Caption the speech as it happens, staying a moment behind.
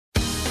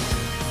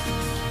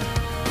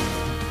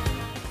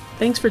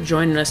Thanks for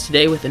joining us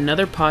today with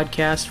another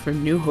podcast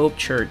from New Hope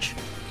Church.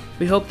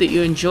 We hope that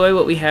you enjoy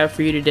what we have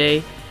for you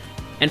today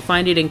and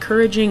find it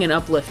encouraging and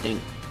uplifting.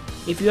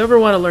 If you ever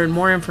want to learn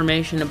more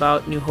information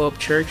about New Hope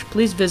Church,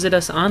 please visit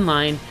us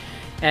online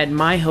at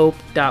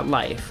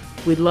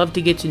myhope.life. We'd love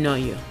to get to know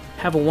you.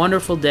 Have a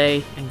wonderful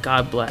day, and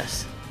God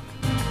bless.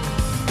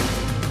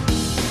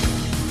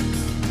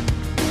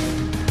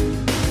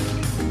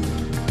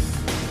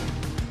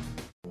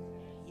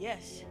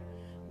 Yes,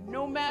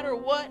 no matter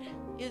what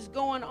is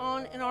going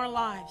on in our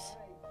lives,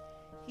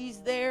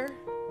 He's there.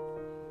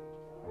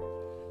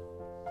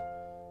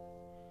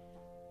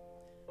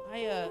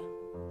 I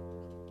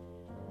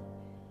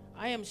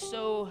am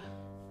so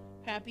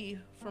happy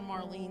for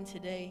Marlene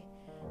today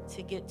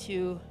to get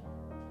to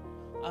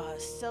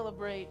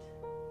celebrate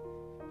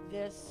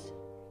this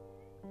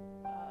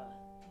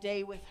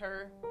day with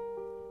her.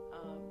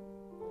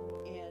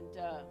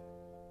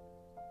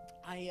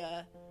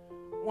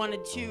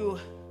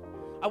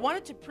 I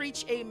wanted to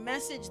preach a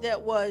message that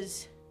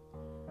was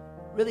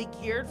really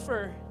geared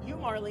for you,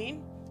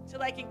 Marlene, to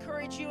like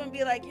encourage you and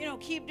be like,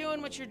 keep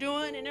doing what you're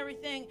doing and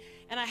everything.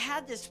 And I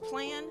had this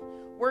plan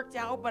worked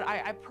out, but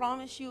I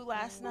promise you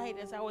last night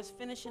as I was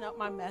finishing up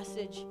my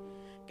message,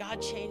 God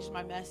changed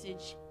my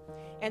message.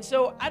 And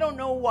so I don't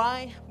know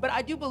why, but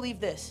I do believe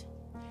this,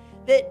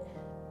 that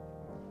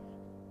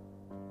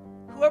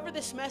whoever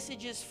this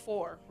message is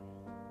for,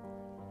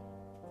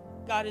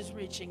 God is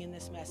reaching in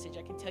this message.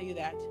 I can tell you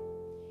that.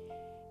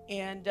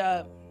 And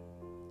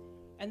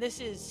this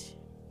is,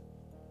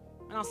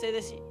 and I'll say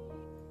this,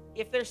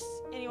 if there's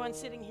anyone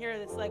sitting here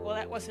that's like, well,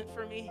 that wasn't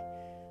for me,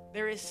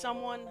 there is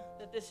someone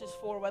that this is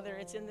for, whether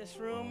it's in this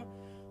room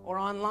or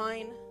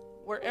online,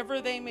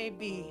 wherever they may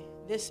be,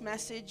 this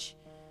message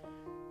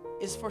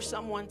is for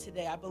someone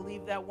today. I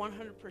believe that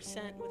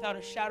 100%, without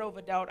a shadow of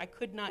a doubt. I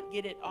could not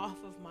get it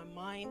off of my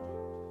mind.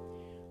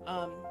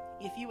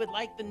 If you would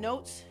like the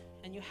notes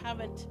and you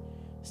haven't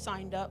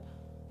signed up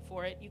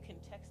for it, you can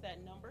text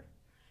that number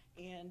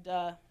and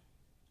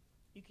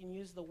you can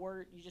use the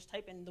word, you just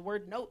type in the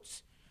word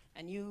notes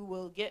and you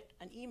will get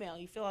an email.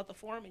 You fill out the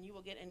form and you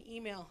will get an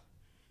email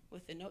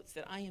with the notes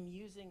that I am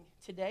using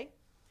today.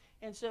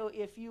 And so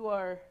if you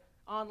are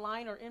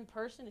online or in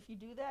person, if you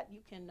do that, you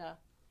can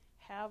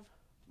have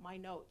my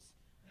notes.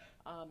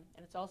 And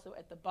it's also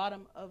at the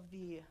bottom of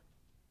the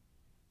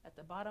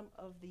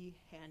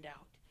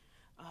handout.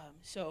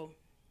 So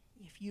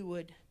if you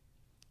would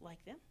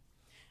like them.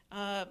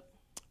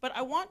 But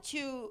I want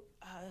to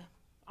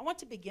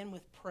begin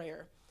with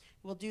prayer.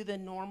 We'll do the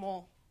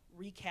normal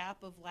recap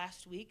of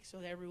last week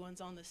so that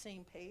everyone's on the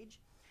same page.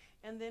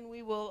 And then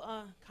we will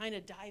kind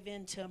of dive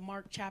into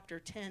Mark chapter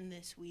 10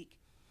 this week.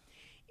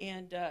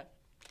 And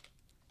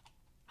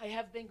I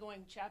have been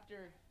going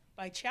chapter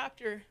by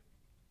chapter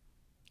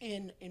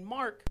in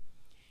Mark,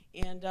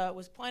 and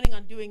was planning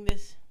on doing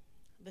this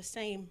the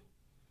same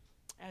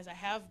as I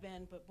have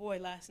been. But boy,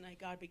 last night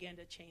God began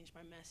to change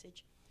my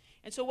message.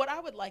 And so what I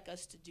would like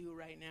us to do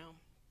right now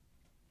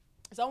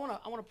is I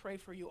want to pray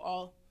for you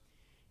all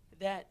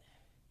that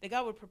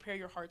God would prepare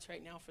your hearts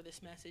right now for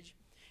this message.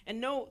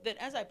 And know that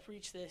as I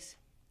preach this,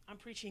 I'm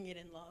preaching it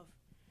in love.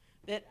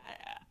 That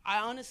I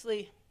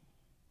honestly,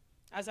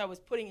 as I was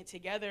putting it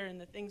together and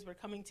the things were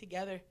coming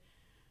together,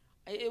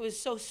 it was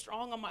so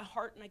strong on my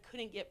heart, and I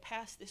couldn't get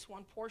past this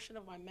one portion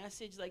of my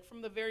message. Like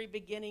from the very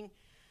beginning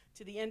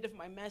to the end of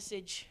my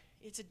message,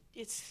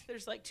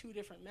 there's like two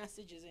different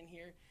messages in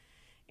here.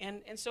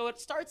 And so it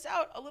starts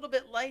out a little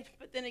bit light,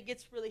 but then it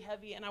gets really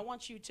heavy, and I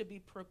want you to be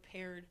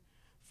prepared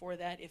for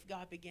that if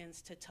God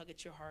begins to tug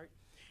at your heart.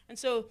 And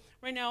so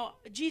right now,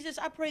 Jesus,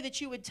 I pray that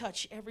you would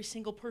touch every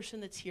single person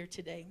that's here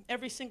today,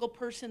 every single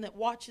person that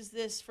watches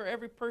this, for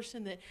every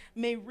person that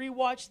may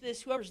rewatch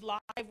this, whoever's live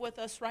with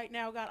us right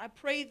now, God, I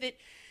pray that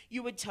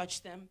you would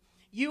touch them.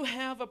 You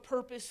have a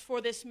purpose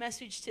for this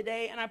message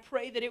today, and I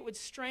pray that it would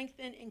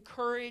strengthen,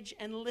 encourage,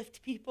 and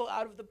lift people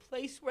out of the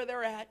place where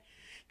they're at,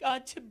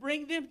 God, to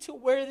bring them to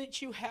where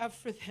that you have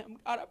for them.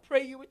 God, I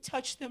pray you would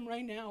touch them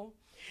right now.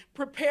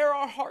 Prepare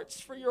our hearts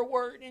for your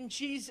word in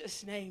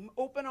Jesus' name.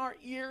 Open our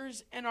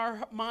ears and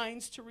our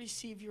minds to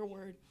receive your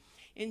word.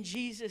 In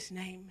Jesus'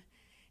 name,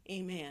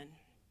 amen.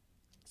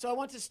 So I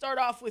want to start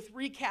off with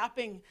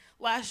recapping.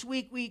 Last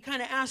week we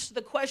kind of asked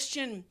the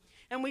question,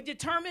 and we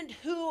determined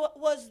who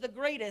was the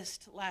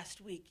greatest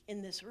last week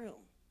in this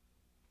room.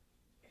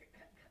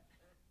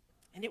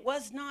 And it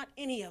was not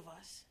any of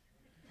us,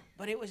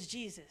 but it was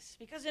Jesus.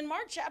 Because in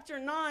Mark chapter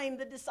 9,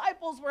 the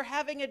disciples were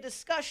having a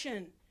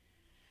discussion.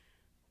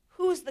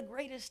 Who's the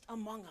greatest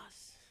among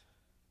us?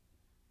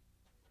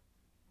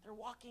 They're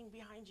walking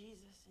behind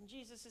Jesus, and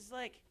Jesus is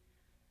like,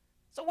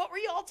 so what were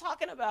you all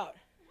talking about?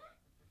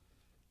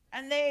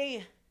 And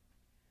they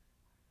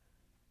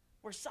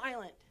were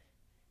silent,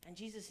 and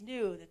Jesus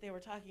knew that they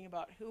were talking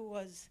about who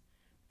was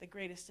the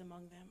greatest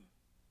among them.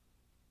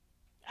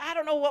 I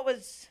don't know what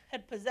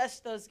had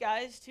possessed those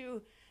guys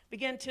to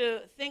begin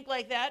to think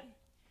like that.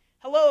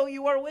 Hello,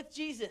 you are with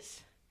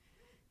Jesus.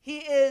 He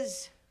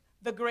is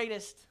the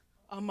greatest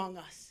among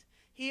us.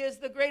 He is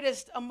the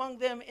greatest among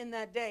them in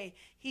that day.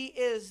 He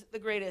is the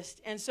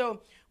greatest. And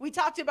so we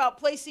talked about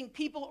placing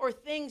people or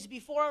things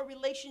before our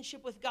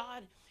relationship with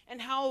God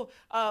and how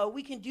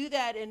we can do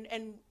that.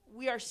 And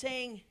we are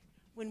saying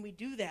when we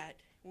do that,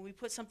 when we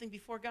put something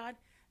before God,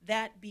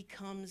 that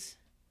becomes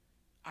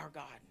our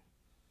God.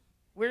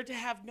 We're to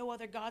have no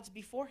other gods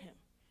before him.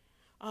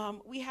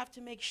 We have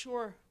to make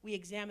sure we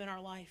examine our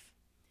life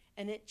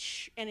and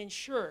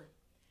ensure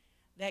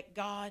that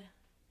God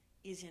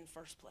is in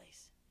first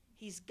place.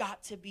 He's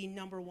got to be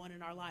number one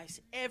in our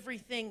lives.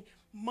 Everything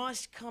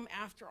must come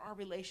after our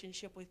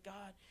relationship with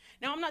God.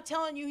 Now, I'm not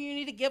telling you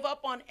need to give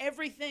up on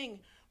everything,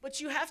 but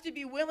you have to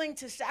be willing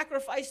to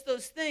sacrifice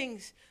those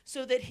things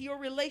so that your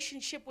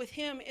relationship with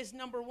him is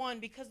number one,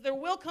 because there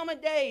will come a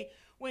day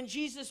when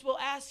Jesus will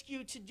ask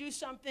you to do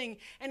something,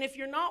 and if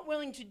you're not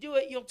willing to do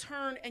it, you'll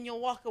turn and you'll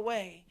walk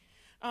away.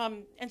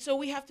 And so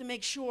we have to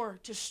make sure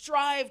to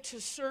strive to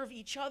serve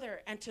each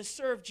other and to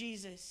serve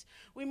Jesus.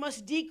 We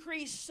must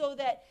decrease so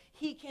that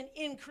he can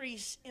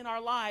increase in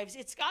our lives.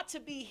 It's got to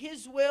be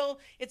his will.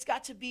 It's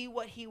got to be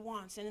what he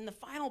wants. And in the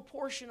final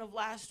portion of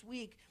last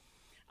week,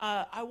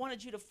 I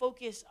want you to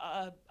focus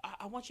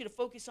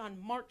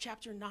on Mark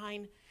chapter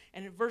 9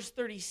 and in verse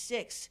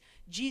 36.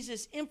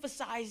 Jesus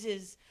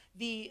emphasizes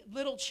the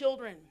little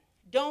children.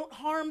 Don't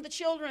harm the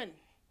children.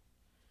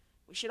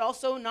 We should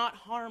also not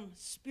harm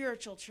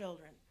spiritual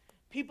children.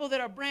 People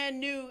that are brand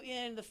new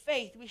in the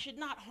faith, we should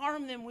not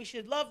harm them. We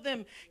should love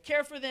them,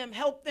 care for them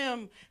help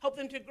them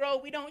to grow.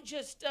 We don't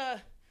just, I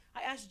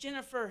asked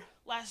Jennifer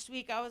last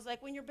week, I was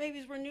like, when your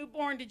babies were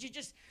newborn, did you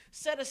just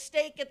set a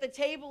steak at the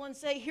table and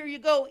say, here you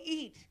go,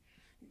 eat?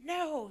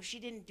 No, she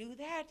didn't do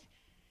that.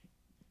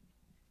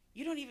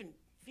 You don't even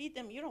feed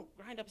them. You don't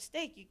grind up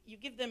steak. You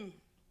give them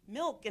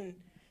milk and,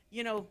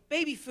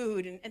 baby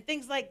food and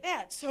things like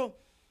that. So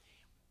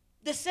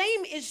the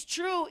same is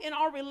true in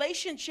our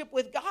relationship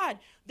with God,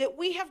 that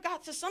we have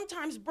got to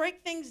sometimes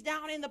break things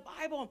down in the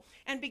Bible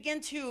and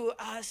begin to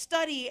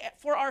study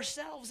for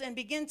ourselves and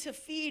begin to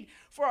feed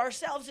for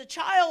ourselves. A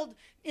child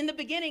in the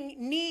beginning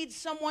needs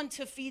someone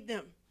to feed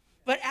them.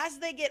 But as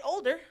they get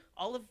older,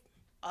 all of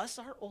us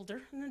are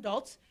older than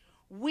adults,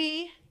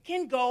 we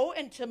can go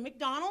into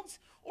McDonald's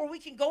or we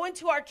can go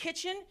into our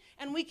kitchen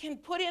and we can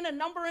put in a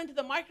number into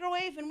the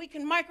microwave and we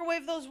can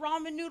microwave those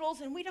ramen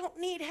noodles and we don't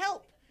need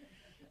help.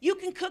 You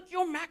can cook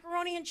your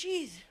macaroni and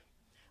cheese.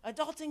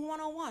 Adulting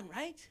 101,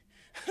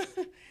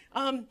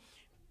 right?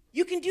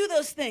 You can do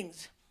those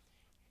things.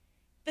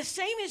 The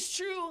same is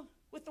true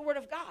with the Word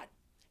of God.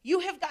 You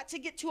have got to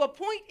get to a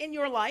point in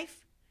your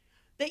life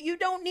that you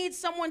don't need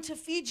someone to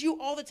feed you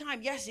all the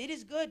time. Yes, it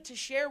is good to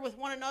share with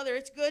one another.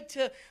 It's good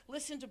to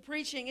listen to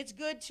preaching. It's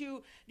good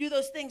to do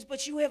those things.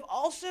 But you have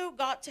also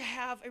got to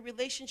have a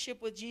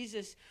relationship with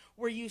Jesus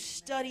where you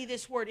study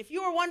this word. If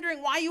you are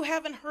wondering why you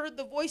haven't heard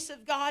the voice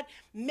of God,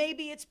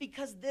 maybe it's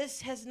because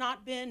this has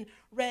not been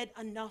read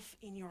enough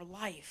in your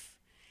life.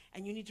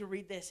 And you need to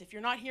read this. If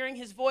you're not hearing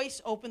his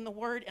voice, open the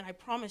word, and I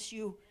promise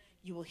you,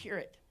 you will hear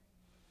it.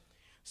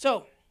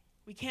 So,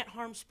 we can't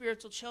harm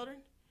spiritual children.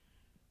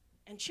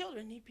 And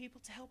children need people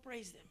to help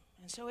raise them.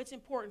 And so it's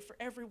important for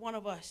every one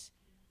of us.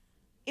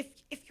 If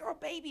you're a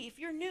baby, if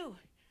you're new,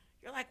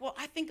 you're like, well,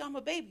 I think I'm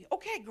a baby.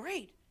 Okay,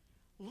 great.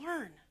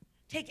 Learn.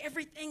 Take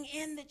everything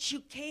in that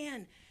you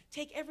can.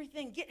 Take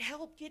everything. Get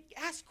help.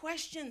 Ask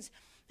questions.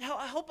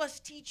 Help us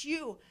teach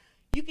you.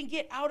 You can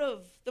get out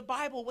of the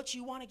Bible what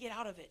you want to get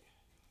out of it.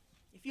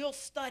 If you'll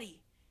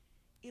study,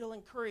 it'll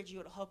encourage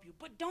you. It'll help you.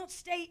 But don't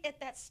stay at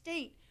that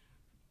state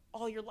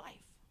all your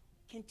life.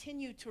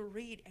 Continue to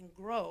read and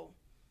grow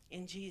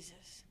in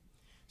Jesus.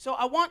 So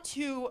I want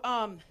to,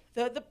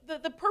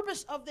 the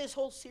purpose of this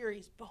whole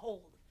series,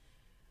 Behold,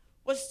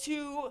 was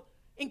to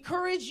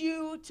encourage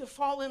you to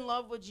fall in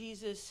love with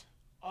Jesus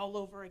all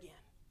over again.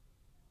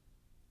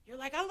 You're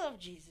like, I love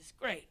Jesus.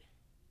 Great.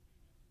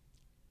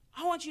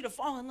 I want you to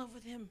fall in love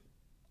with him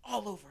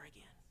all over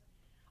again.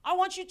 I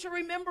want you to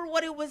remember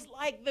what it was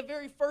like the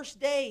very first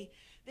day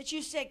that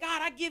you said,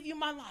 God, I give you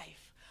my life.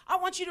 I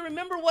want you to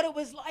remember what it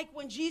was like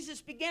when Jesus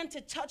began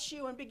to touch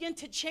you and begin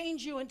to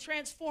change you and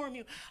transform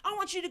you. I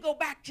want you to go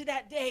back to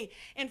that day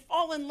and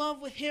fall in love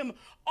with him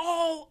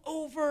all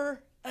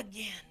over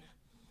again.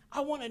 I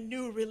want a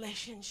new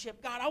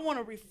relationship. God, I want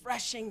a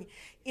refreshing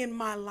in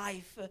my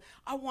life.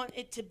 I want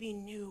it to be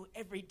new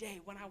every day.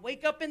 When I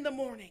wake up in the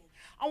morning,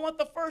 I want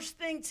the first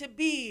thing to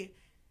be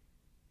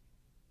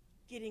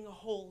getting a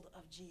hold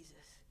of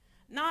Jesus.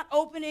 Not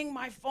opening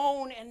my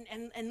phone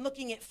and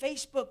looking at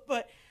Facebook,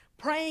 but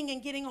praying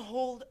and getting a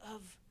hold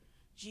of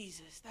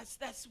Jesus.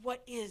 That's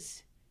what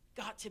is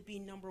got to be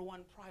number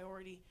one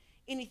priority.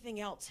 Anything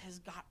else has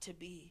got to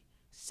be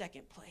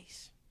second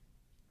place.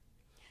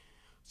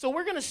 So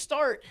we're going to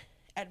start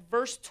at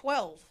verse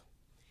 13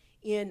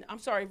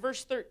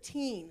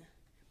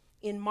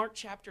 in Mark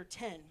chapter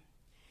 10.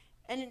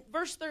 And in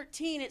verse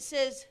 13 it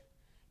says,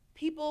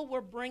 people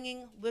were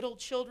bringing little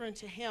children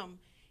to him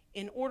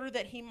in order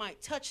that he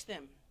might touch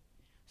them.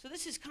 So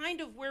this is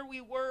kind of where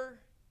we were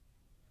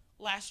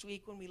last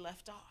week when we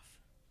left off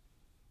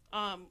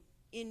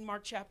in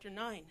Mark chapter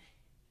 9.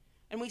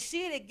 And we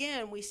see it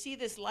again. We see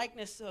this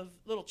likeness of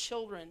little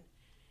children.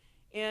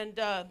 And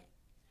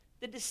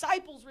the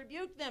disciples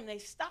rebuked them. They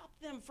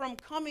stopped them from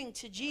coming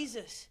to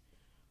Jesus.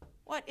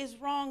 What is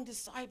wrong,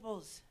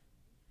 disciples?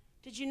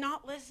 Did you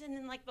not listen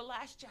in like the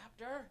last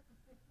chapter?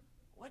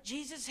 What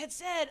Jesus had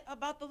said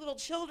about the little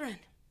children.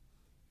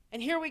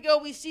 And here we go.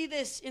 We see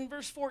this in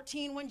verse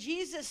 14. When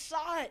Jesus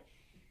saw it,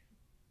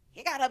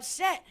 he got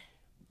upset.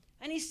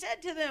 And he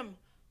said to them,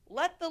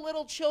 let the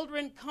little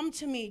children come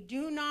to me.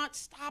 Do not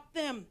stop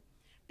them,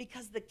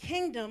 because the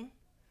kingdom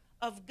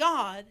of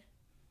God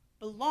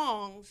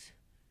belongs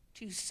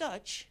to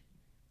such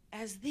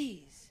as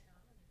these.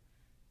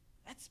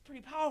 That's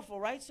pretty powerful,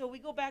 right? So we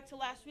go back to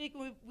last week,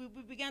 and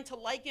we began to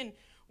liken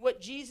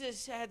what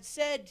Jesus had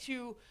said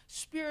to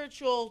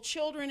spiritual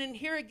children. And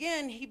here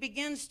again, he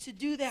begins to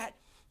do that.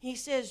 He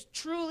says,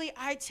 truly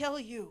I tell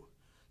you,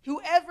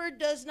 whoever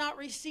does not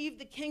receive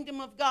the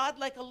kingdom of God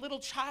like a little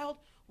child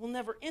will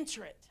never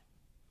enter it.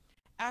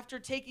 After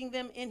taking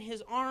them in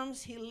his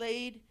arms, he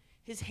laid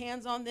his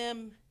hands on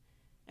them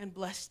and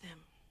blessed them.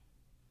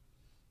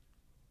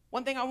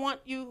 One thing I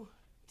want you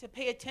to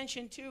pay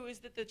attention to is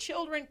that the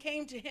children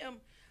came to him.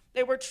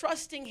 They were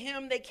trusting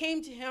him. They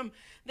came to him.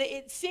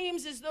 It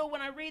seems as though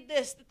when I read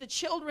this that the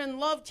children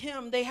loved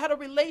him. They had a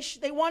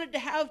relation. They wanted to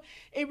have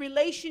a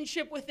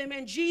relationship with him,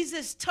 and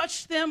Jesus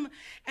touched them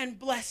and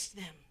blessed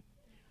them.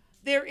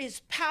 There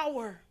is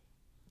power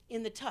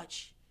in the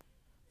touch.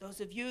 Those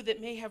of you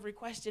that may have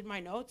requested my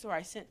notes, or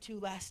I sent 2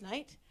 last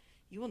night,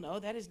 you will know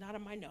that is not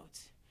in my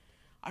notes.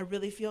 I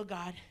really feel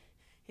God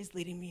is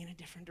leading me in a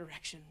different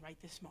direction right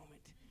this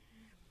moment.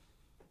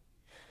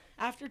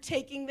 After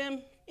taking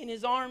them in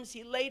his arms,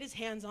 he laid his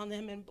hands on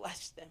them and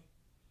blessed them.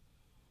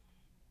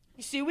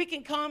 You see, we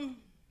can come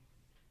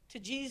to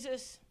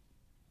Jesus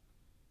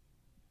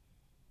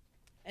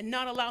and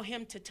not allow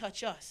him to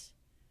touch us.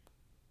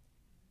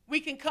 We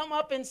can come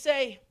up and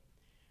say,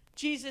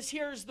 Jesus,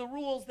 here's the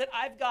rules that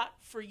I've got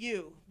for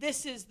you.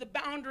 This is the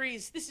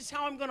boundaries. This is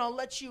how I'm going to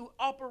let you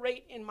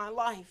operate in my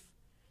life.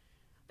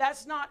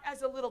 That's not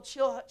as a little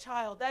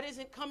child. That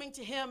isn't coming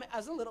to him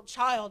as a little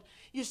child.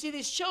 You see,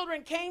 these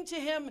children came to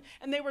him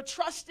and they were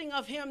trusting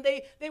of him.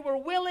 They were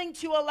willing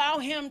to allow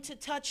him to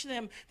touch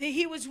them.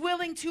 They were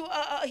willing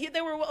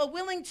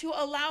to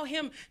allow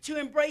him to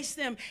embrace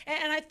them.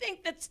 And I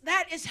think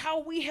that is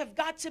how we have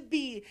got to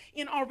be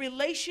in our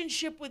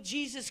relationship with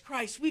Jesus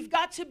Christ. We've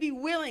got to be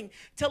willing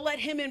to let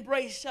him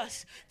embrace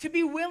us, to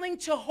be willing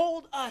to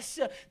hold us,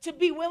 to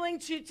be willing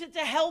to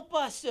help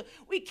us.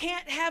 We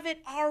can't have it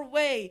our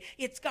way.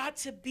 It's got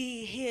to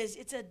be his.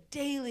 It's a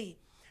daily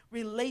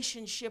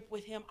relationship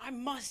with him. I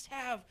must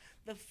have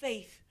the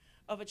faith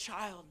of a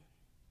child.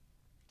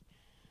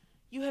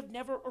 You have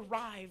never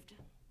arrived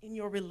in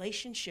your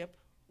relationship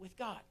with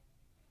God.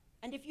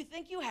 And if you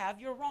think you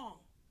have, you're wrong.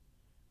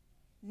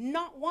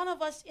 Not one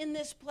of us in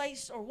this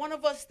place or one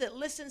of us that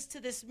listens to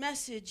this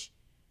message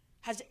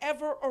has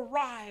ever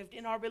arrived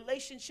in our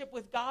relationship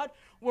with God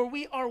where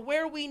we are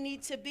where we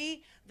need to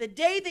be. The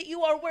day that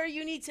you are where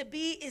you need to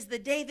be is the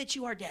day that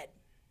you are dead.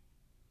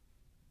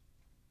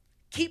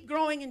 Keep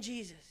growing in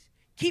Jesus.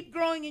 Keep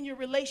growing in your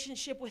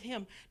relationship with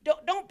him.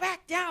 Don't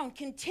back down.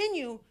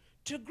 Continue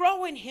to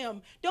grow in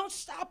him. Don't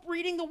stop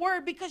reading the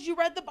word because you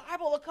read the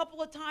Bible a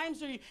couple of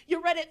times or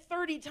you read it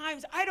 30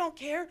 times. I don't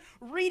care.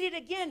 Read it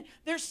again.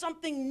 There's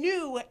something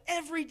new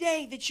every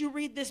day that you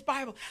read this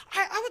Bible.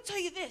 I will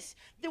tell you this,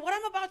 that what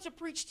I'm about to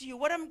preach to you,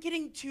 what I'm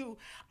getting to,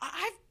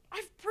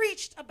 I've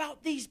preached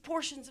about these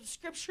portions of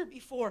Scripture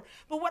before,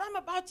 but what I'm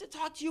about to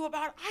talk to you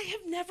about,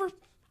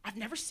 I've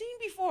never seen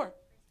before.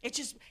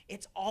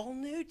 It's all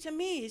new to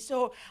me.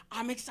 So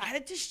I'm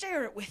excited to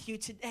share it with you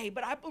today.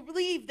 But I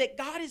believe that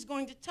God is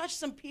going to touch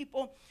some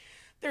people.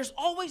 There's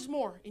always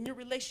more in your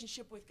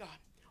relationship with God.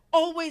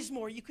 Always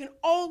more. You can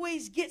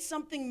always get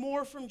something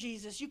more from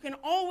Jesus. You can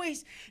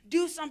always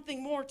do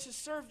something more to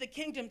serve the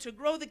kingdom, to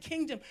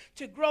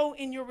grow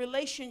in your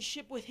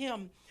relationship with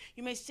him.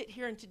 You may sit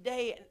here and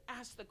today and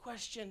ask the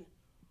question,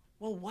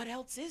 well, what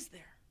else is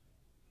there?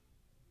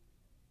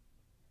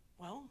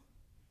 Well,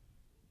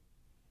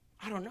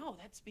 I don't know.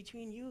 That's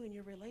between you and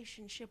your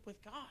relationship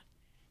with God.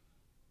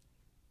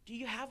 Do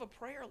you have a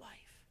prayer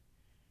life?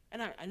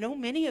 And I know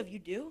many of you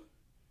do.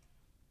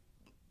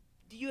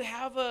 Do you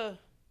have a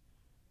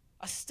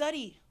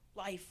study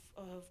life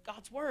of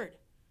God's word?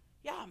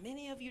 Yeah,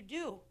 many of you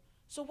do.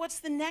 So what's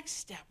the next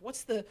step?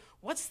 What's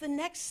the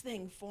next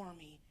thing for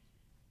me?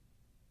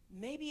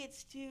 Maybe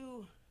it's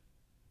to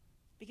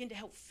begin to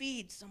help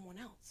feed someone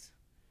else.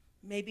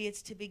 Maybe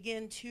it's to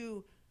begin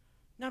to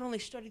not only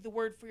study the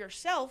word for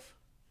yourself,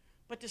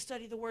 but to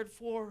study the word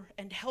for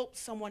and help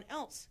someone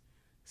else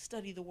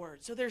study the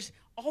word. So there's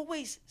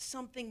always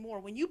something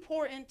more. When you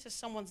pour into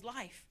someone's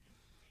life,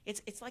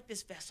 it's like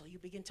this vessel. You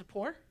begin to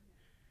pour,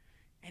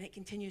 and it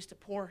continues to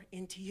pour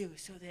into you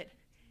so that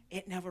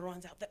it never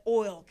runs out. The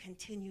oil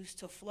continues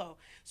to flow.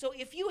 So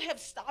if you have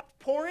stopped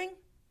pouring,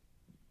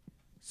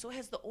 so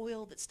has the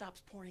oil that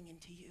stops pouring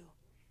into you.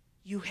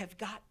 You have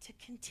got to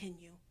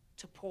continue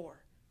to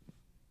pour.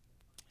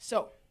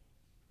 So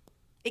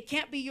it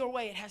can't be your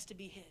way. It has to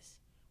be his.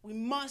 We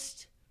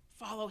must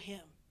follow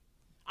him.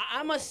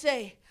 I must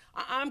say,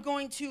 I'm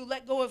going to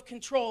let go of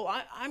control.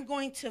 I'm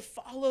going to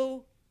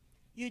follow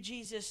you,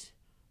 Jesus,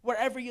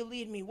 wherever you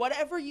lead me.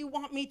 Whatever you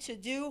want me to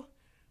do,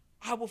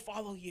 I will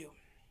follow you.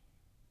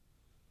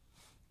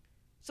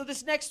 So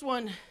this next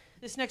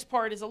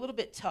part is a little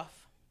bit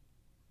tough.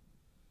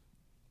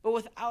 But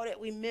without it,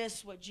 we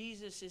miss what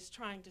Jesus is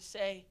trying to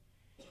say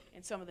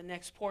in some of the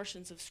next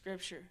portions of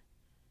Scripture.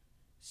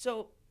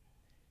 So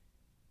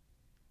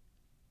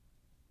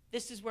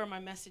this is where my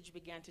message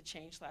began to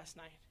change last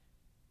night.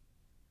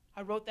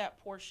 I wrote that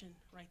portion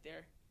right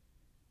there.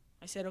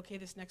 I said, okay,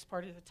 this next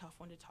part is a tough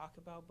one to talk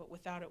about, but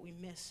without it, we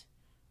miss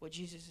what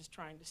Jesus is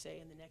trying to say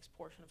in the next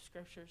portion of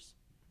Scriptures.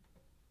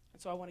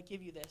 And so I want to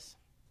give you this.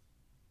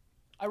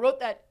 I wrote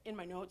that in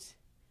my notes,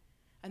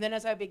 and then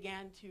as I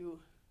began to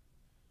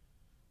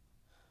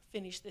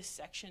finish this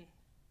section,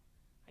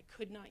 I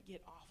could not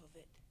get off of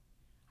it.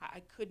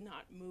 I could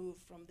not move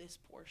from this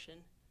portion.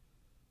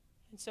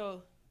 And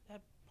so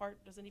that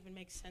part doesn't even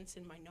make sense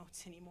in my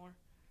notes anymore.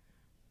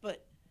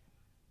 But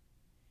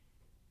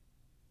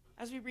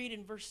as we read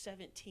in verse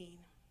 17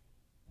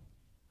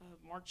 of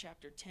Mark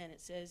chapter 10, it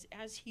says,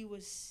 as he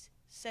was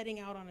setting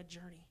out on a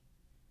journey,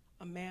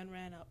 a man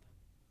ran up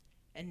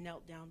and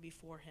knelt down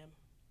before him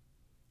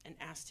and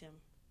asked him,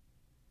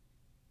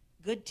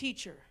 good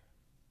teacher,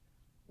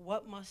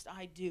 what must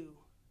I do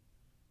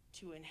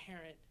to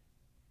inherit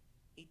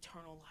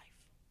eternal life?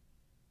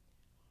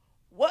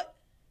 What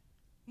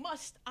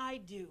must I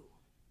do?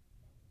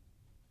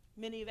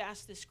 Many have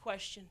asked this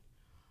question.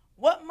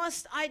 What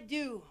must I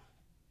do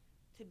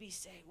to be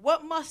saved?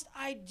 What must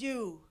I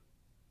do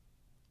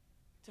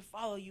to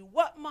follow you?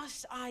 What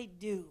must I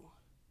do?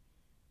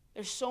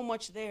 There's so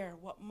much there.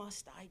 What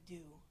must I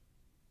do?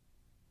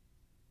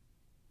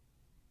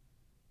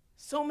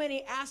 So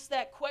many ask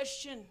that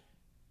question.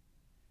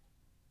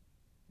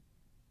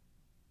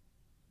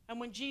 And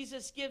when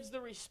Jesus gives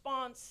the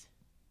response,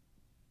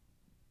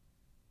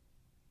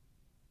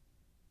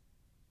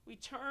 we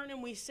turn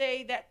and we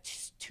say,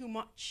 that's too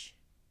much.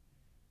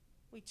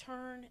 We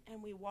turn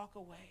and we walk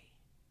away.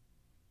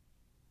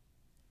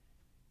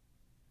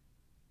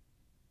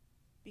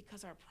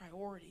 Because our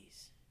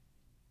priorities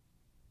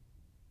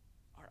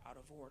are out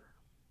of order.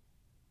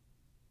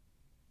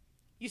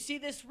 You see,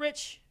 this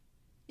rich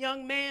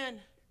young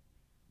man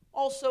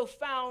also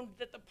found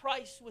that the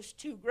price was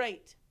too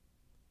great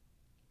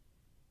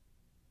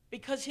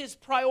because his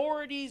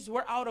priorities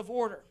were out of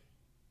order.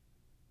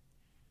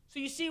 So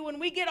you see, when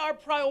we get our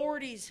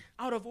priorities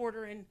out of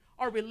order and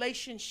our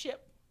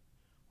relationship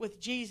with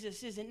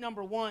Jesus isn't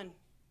number one,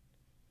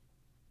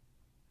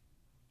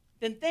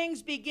 then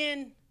things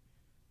begin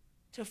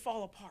to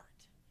fall apart.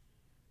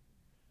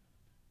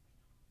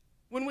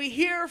 When we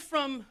hear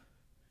from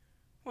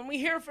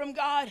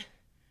God,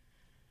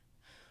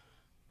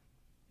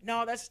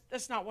 no,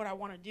 that's not what I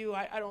want to do.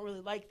 I don't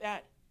really like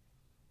that.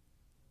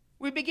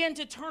 We begin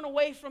to turn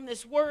away from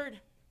this word.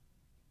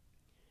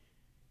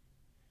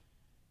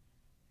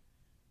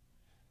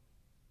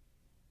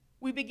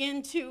 We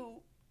begin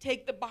to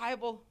take the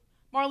Bible.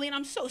 Marlene,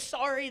 I'm so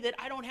sorry that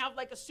I don't have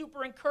like a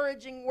super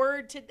encouraging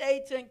word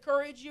today to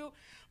encourage you,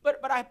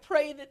 but I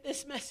pray that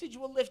this message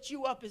will lift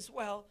you up as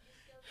well.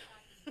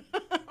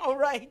 All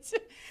right.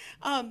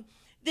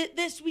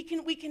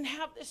 We can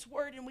have this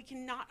word and we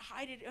can not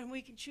hide it, and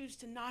we can choose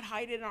to not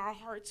hide it in our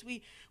hearts.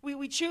 We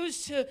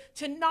choose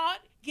to not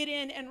get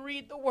in and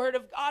read the word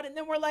of God, and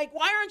then we're like,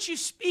 why aren't you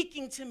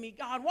speaking to me,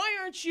 God? Why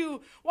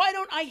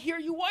don't I hear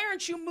you? Why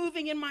aren't you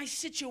moving in my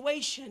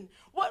situation?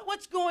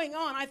 What's going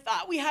on? I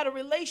thought we had a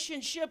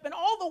relationship, and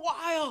all the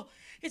while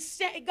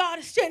God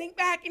is standing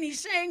back and he's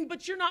saying,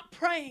 but you're not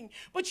praying,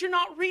 but you're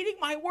not reading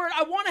my word.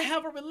 I want to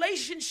have a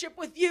relationship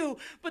with you,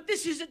 but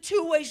this is a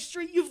two-way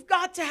street. You've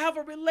got to have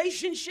a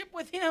relationship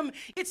with him.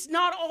 It's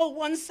not all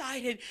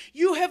one-sided.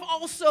 You have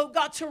also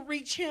got to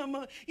reach him.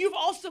 You've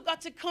also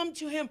got to come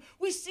to him.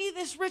 We see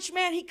this rich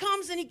man. He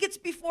comes and he gets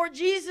before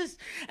Jesus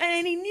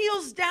and he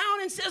kneels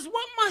down and says,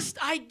 what must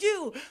I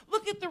do?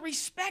 Look at the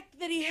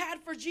respect that he had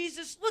for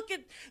Jesus. Look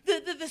at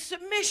the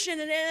submission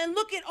and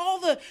look at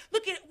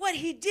what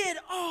he did.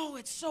 Oh,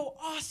 it's so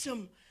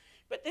awesome.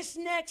 But this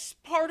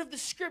next part of the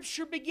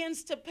scripture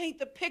begins to paint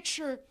the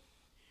picture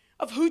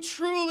of who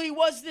truly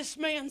was this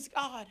man's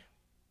God.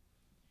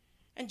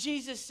 And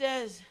Jesus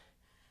says,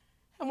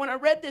 and when I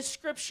read this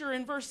scripture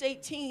in verse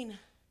 18,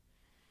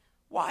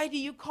 why do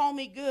you call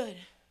me good?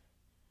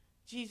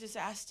 Jesus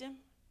asked him.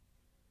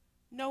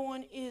 No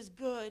one is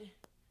good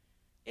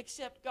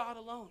except God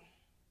alone.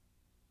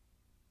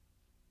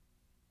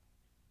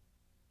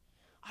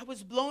 I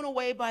was blown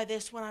away by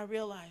this when I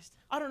realized.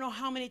 I don't know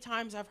how many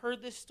times I've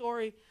heard this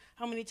story,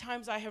 how many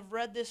times I have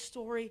read this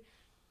story.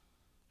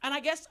 And I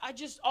guess I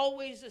just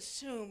always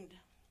assumed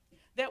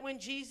that when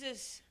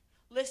Jesus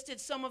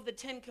listed some of the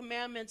 10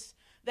 commandments,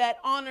 that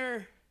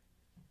honoring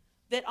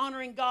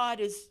God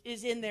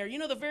is in there. You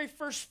know, the very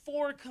first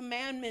 4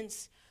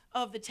 commandments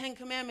of the 10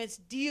 commandments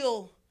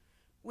deal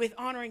with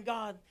honoring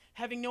God,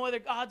 having no other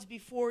gods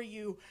before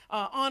you,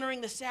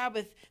 honoring the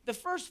Sabbath. The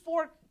first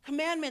 4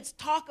 Commandments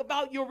talk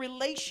about your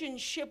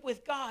relationship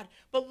with God.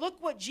 But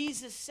look what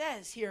Jesus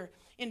says here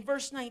in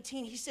verse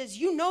 19. He says,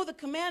 you know the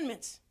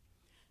commandments.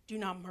 Do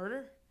not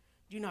murder.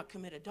 Do not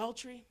commit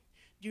adultery.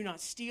 Do not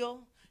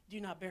steal. Do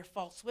not bear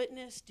false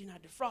witness. Do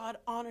not defraud.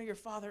 Honor your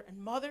father and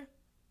mother.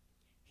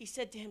 He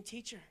said to him,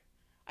 Teacher,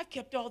 I've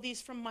kept all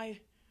these from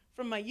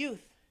my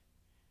youth.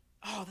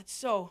 Oh, that's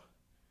so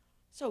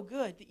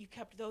good that you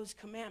kept those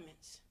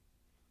commandments.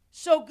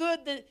 So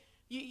good that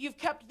you've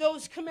kept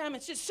those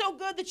commandments. It's so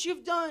good that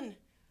you've done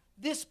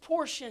this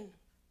portion.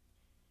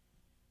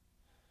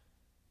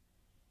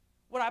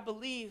 What I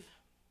believe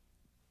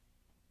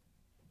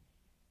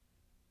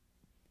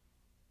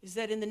is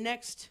that in the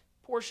next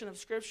portion of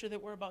Scripture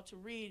that we're about to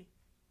read,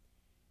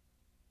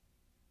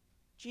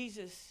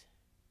 Jesus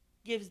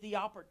gives the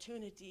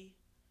opportunity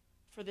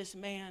for this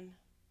man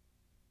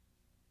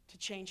to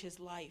change his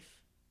life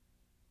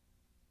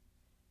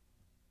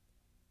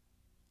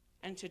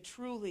and to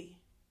truly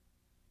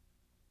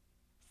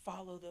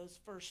follow those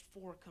first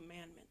 4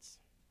 commandments.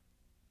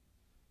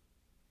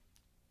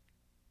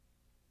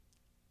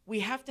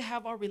 We have to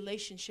have our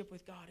relationship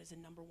with God as a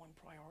number 1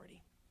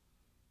 priority.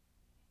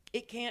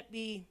 It can't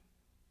be,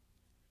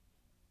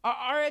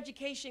 our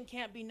education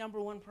can't be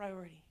number 1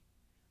 priority.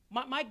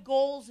 My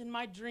goals and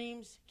my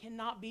dreams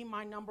cannot be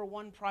my number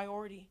 1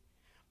 priority.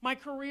 My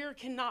career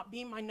cannot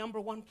be my number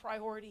 1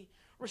 priority.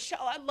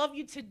 Rochelle, I love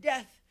you to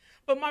death,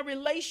 but my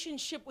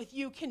relationship with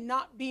you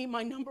cannot be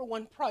my number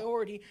 1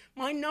 priority.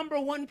 My number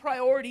 1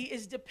 priority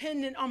is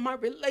dependent on my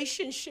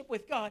relationship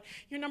with God.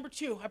 You're number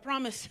 2, I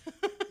promise.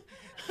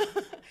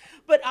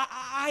 But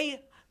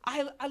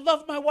I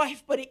love my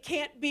wife, but it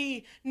can't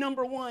be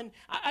number 1.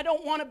 I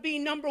don't want to be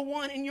number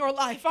 1 in your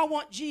life. I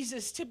want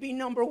Jesus to be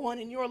number 1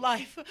 in your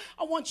life.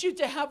 I want you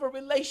to have a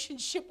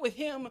relationship with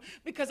him,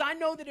 because I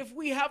know that if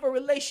we have a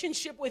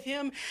relationship with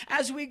him,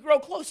 as we grow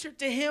closer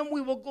to him,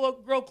 we will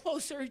grow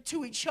closer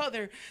to each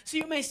other. So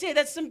you may say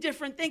that's some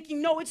different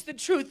thinking. No, it's the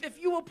truth. If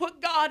you will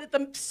put God at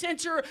the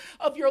center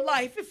of your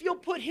life, if you'll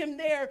put him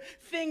there,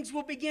 things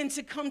will begin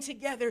to come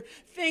together.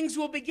 Things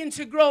will begin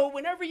to grow.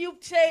 Whenever you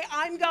say,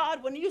 I'm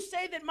God, when you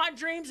say that my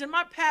dreams and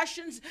my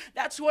passions,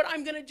 that's what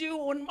I'm going to do,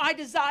 when my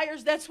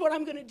desires, that's what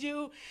I'm going to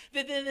do,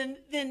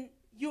 then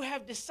you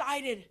have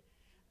decided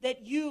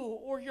that you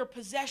or your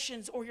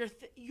possessions or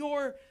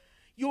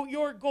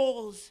your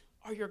goals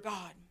are your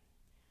God.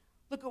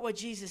 Look at what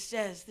Jesus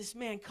says. This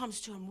man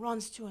comes to him,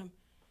 runs to him,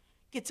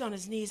 gets on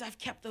his knees. I've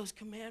kept those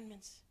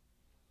commandments.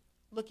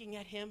 Looking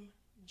at him,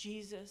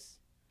 Jesus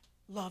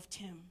loved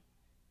him.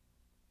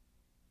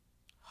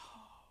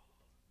 Oh,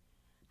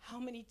 how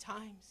many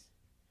times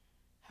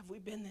have we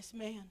been this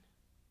man?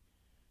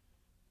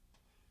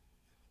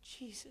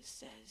 Jesus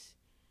says,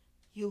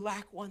 you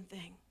lack one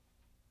thing.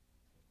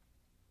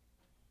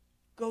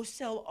 Go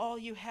sell all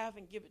you have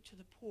and give it to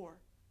the poor,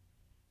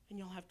 and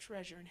you'll have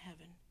treasure in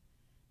heaven.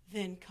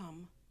 Then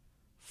come,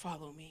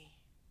 follow me.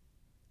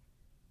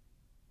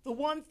 The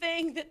one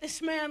thing that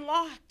this man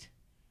lacked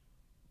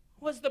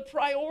was the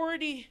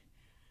priority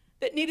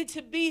that needed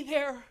to be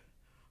there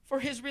for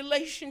his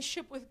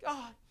relationship with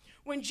God.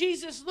 When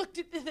Jesus looked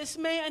at this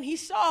man, he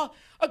saw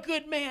a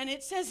good man.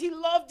 It says he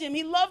loved him.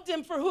 He loved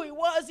him for who he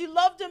was. He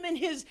loved him in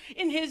his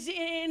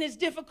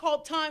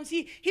difficult times.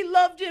 He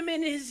loved him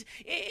in his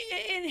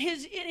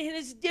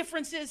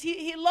differences.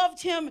 He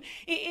loved him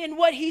in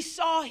what he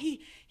saw.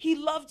 He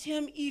loved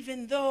him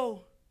even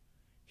though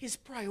his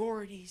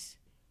priorities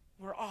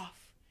were off.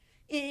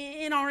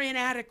 In our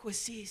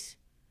inadequacies,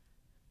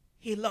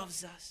 he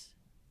loves us.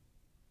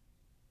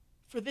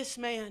 For this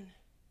man,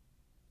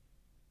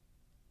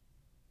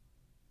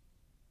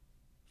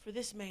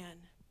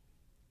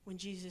 when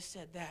Jesus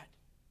said that,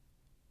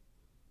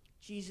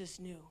 Jesus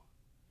knew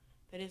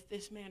that if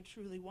this man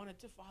truly wanted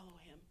to follow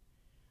him,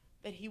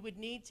 that he would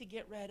need to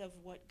get rid of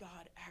what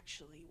God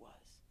actually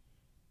was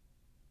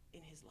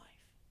in his life.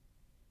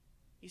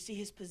 You see,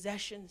 his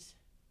possessions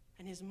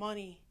and his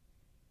money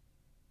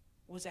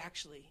was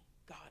actually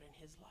God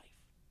in his life.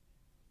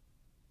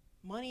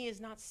 Money is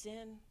not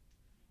sin.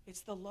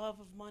 It's the love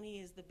of money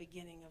is the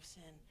beginning of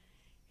sin.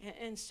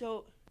 And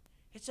so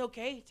it's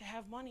okay to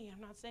have money.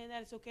 I'm not saying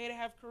that. It's okay to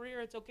have career.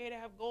 It's okay to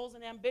have goals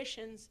and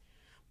ambitions.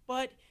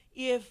 But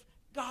if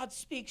God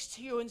speaks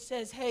to you and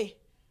says, hey,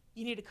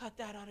 you need to cut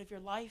that out of your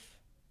life,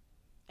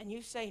 and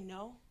you say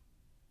no,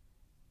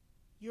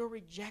 you're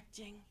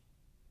rejecting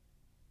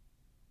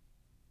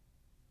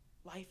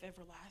life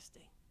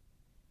everlasting.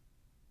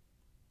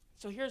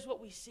 So here's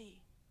what we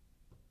see.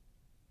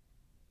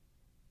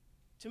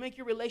 To make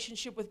your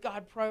relationship with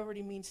God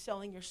priority means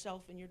selling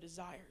yourself and your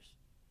desires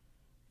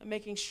and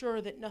making sure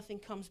that nothing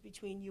comes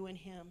between you and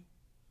him.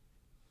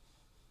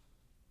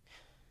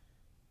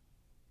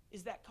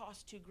 Is that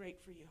cost too great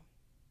for you?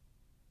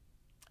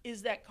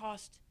 Is that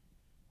cost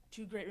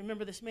too great?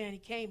 Remember this man, he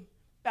came,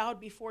 bowed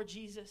before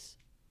Jesus.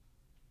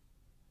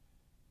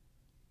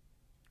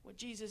 When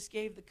Jesus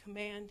gave the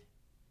command,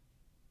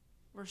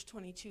 verse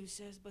 22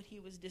 says, but he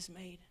was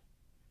dismayed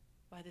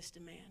by this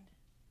demand.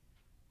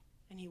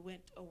 And he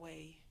went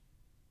away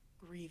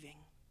grieving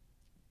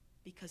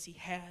because he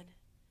had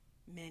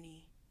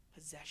many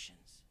possessions.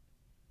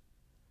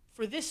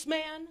 For this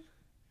man,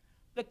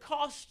 the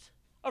cost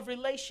of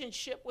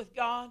relationship with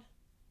God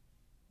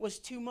was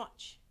too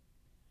much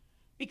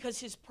because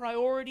his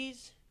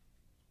priorities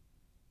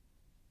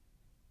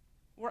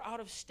were out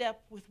of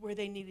step with where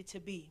they needed to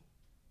be.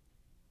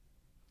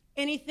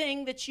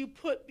 Anything that you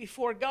put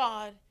before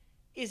God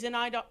is an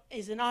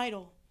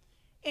idol.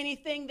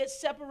 Anything that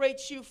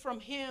separates you from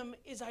him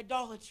is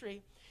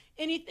idolatry.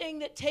 Anything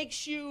that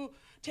takes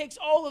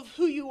all of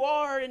who you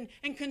are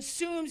and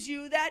consumes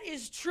you, that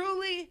is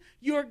truly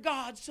your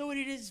God. So it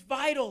is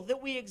vital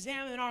that we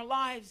examine our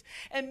lives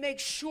and make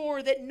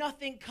sure that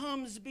nothing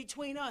comes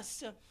between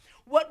us.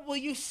 What will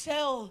you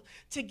sell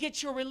to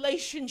get your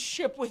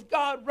relationship with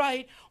God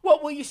right?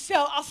 What will you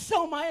sell? I'll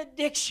sell my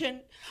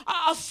addiction.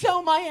 I'll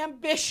sell my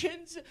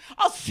ambitions.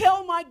 I'll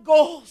sell my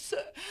goals.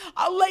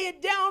 I'll lay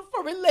it down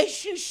for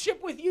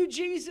relationship with you,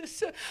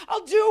 Jesus.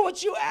 I'll do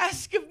what you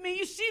ask of me.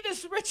 You see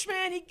this rich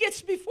man, he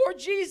gets before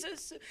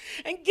Jesus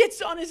and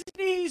gets on his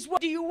knees.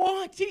 What do you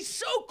want? He's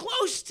so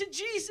close to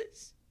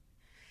Jesus.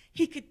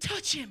 He could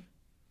touch him.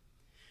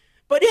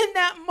 But in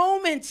that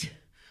moment,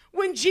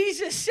 when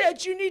Jesus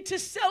said you need to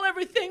sell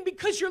everything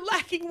because you're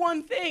lacking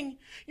one thing,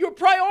 your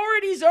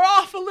priorities are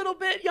off a little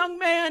bit, young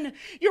man.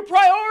 Your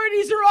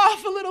priorities are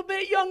off a little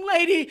bit, young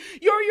lady.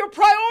 Your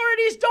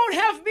priorities don't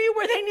have me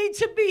where they need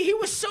to be. He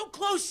was so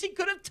close he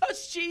could have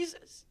touched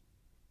Jesus.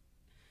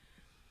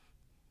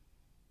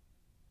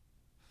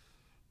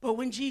 But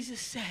when Jesus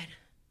said,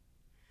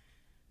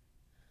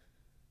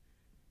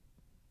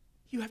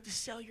 you have to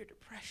sell your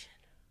depression,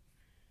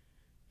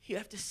 you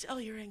have to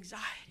sell your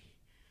anxiety,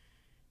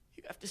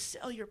 you have to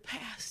sell your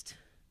past.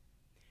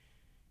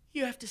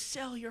 You have to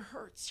sell your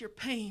hurts, your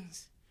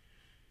pains.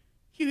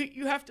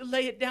 You have to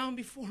lay it down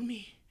before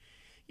me.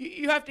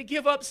 You have to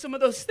give up some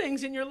of those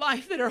things in your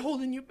life that are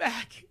holding you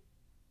back.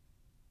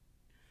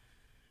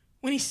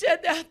 When he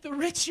said that, the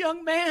rich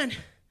young man,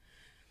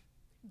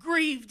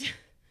 grieved,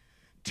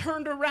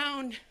 turned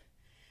around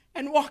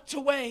and walked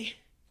away.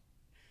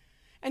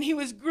 And he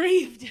was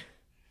grieved.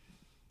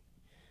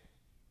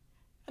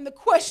 And the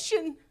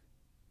question,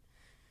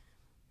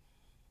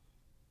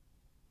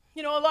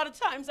 a lot of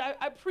times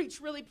I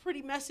preach really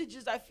pretty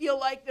messages, I feel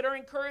like, that are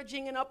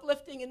encouraging and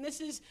uplifting, and this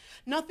is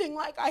nothing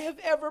like I have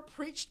ever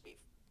preached before.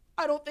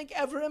 I don't think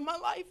ever in my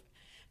life.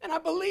 And I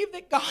believe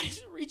that God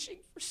is reaching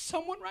for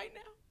someone right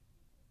now.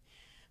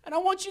 And I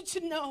want you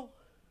to know,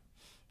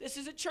 this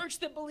is a church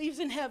that believes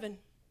in heaven,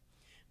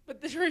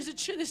 but this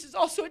is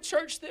also a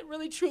church that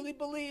really truly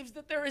believes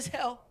that there is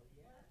hell.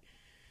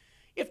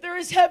 If there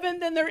is heaven,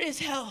 then there is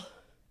hell.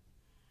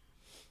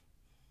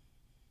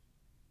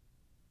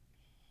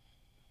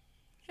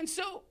 And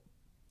so,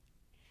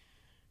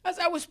 as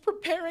I was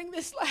preparing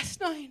this last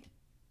night,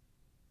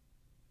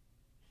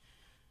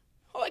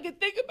 all I could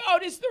think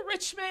about is the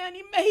rich man.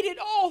 He made it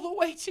all the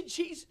way to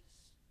Jesus.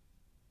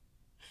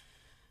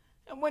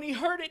 And when he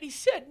heard it, he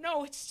said,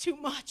 no, it's too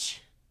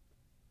much.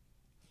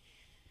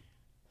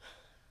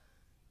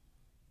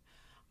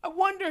 I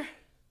wonder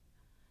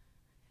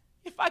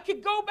if I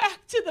could go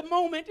back to the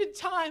moment in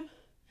time,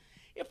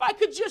 if I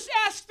could just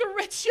ask the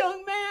rich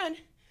young man.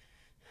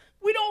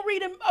 We don't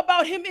read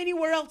about him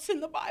anywhere else in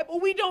the Bible.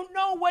 We don't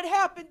know what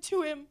happened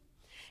to him.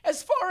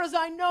 As far as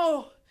I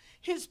know,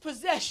 his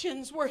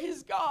possessions were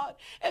his God.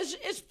 As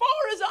far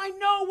as I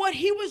know, what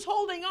he was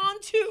holding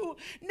on to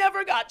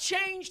never got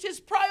changed.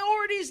 His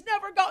priorities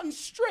never gotten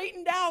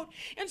straightened out.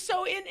 And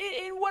so in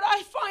what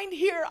I find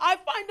here, I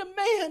find a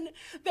man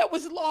that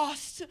was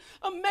lost,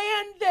 a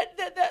man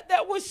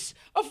that was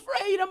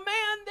afraid, a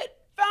man that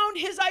found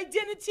his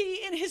identity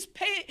in his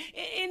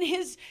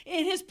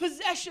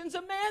possessions,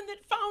 a man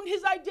that found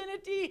his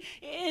identity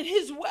in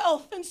his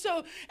wealth. And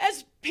so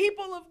as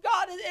people of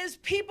God, as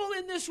people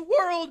in this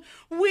world,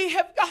 we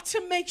have got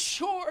to make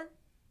sure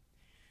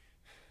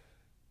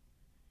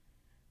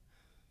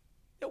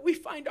that we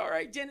find our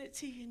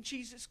identity in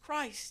Jesus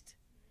Christ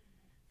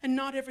and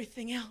not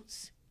everything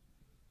else.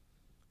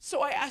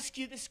 So I ask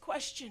you this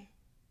question.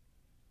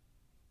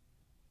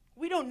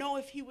 We don't know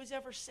if he was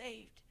ever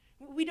saved.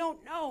 We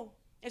don't know.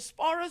 As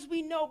far as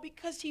we know,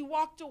 because he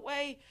walked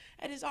away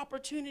at his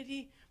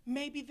opportunity,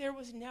 maybe there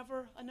was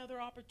never another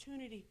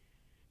opportunity,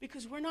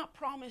 because we're not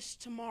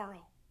promised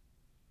tomorrow.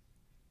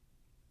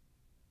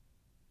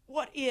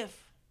 What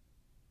if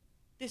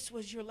this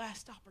was your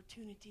last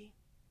opportunity?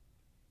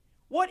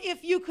 What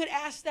if you could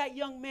ask that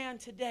young man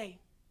today,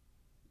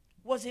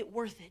 was it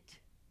worth it?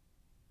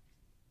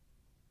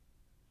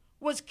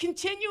 Was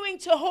continuing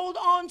to hold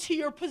on to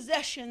your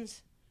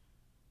possessions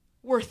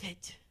worth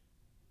it?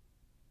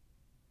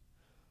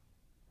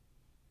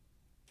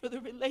 For the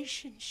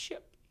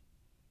relationship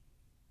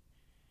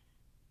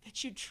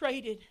that you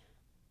traded,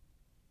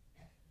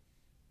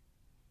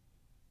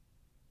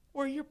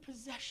 were your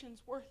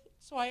possessions worth it?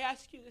 So I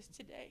ask you this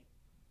today.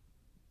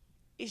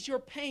 Is your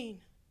pain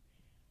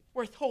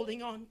worth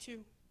holding on to?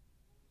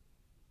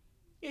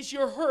 Is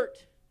your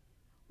hurt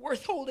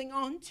worth holding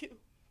on to?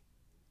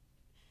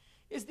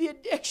 Is the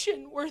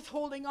addiction worth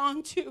holding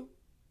on to?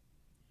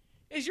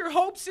 Is your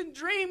hopes and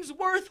dreams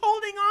worth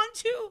holding on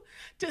to?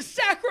 To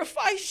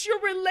sacrifice your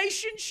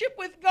relationship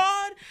with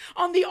God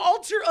on the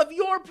altar of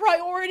your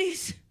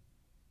priorities?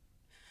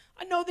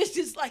 I know this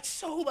is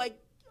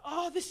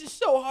this is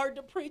so hard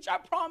to preach, I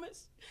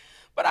promise.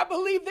 But I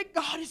believe that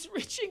God is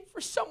reaching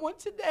for someone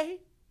today.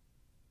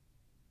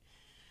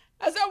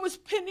 As I was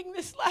penning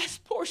this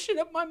last portion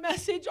of my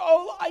message,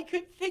 all I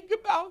could think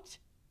about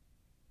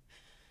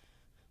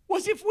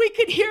was if we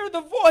could hear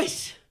the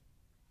voice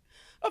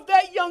of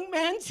that young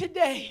man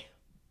today,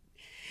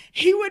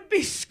 he would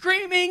be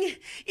screaming,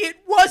 "It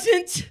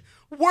wasn't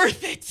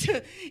worth it."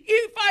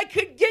 If I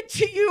could get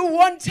to you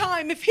one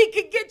time, if he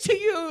could get to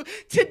you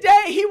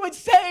today, he would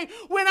say,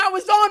 "When I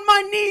was on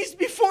my knees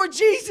before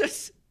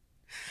Jesus,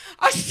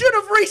 I should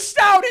have reached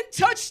out and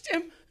touched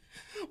him.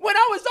 When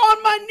I was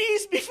on my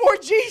knees before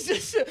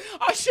Jesus,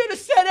 I should have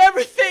said,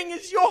 'Everything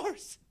is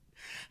yours.'"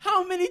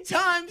 How many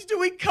times do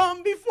we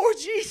come before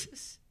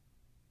Jesus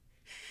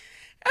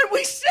and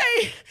we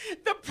say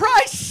the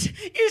price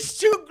is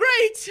too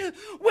great?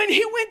 When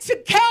he went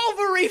to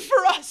Calvary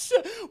for us,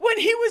 when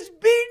he was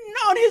beaten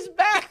on his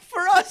back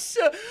for us,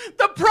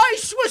 the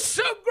price was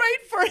so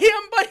great for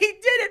him, but he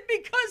did it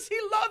because he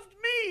loved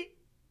me,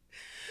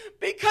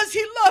 because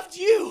he loved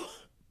you.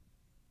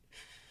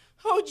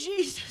 Oh,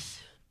 Jesus.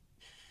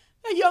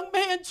 A young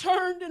man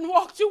turned and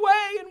walked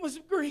away and was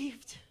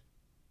grieved.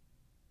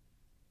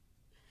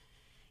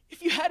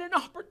 If you had an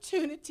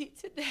opportunity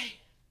today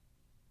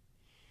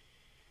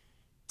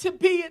to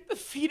be at the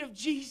feet of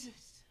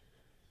Jesus,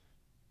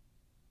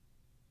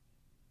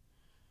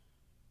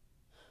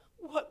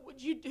 what would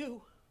you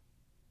do?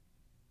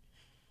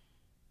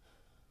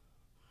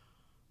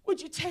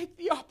 Would you take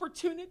the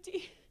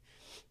opportunity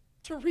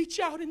to reach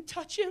out and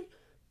touch him?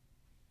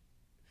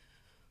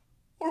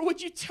 Or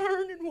would you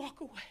turn and walk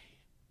away?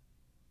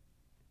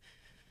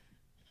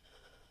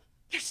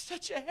 There's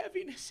such a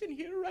heaviness in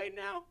here right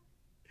now.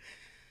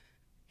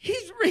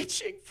 He's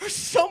reaching for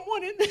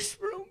someone in this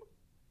room.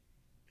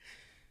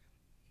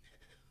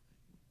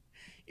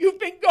 You've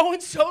been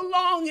going so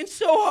long and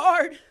so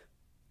hard.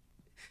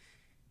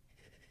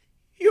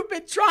 You've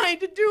been trying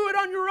to do it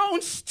on your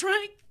own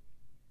strength.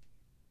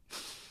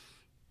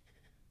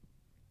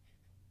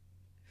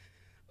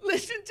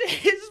 Listen to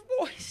his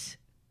voice.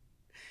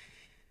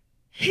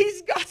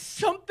 He's got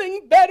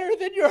something better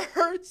than your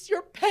hurts,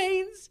 your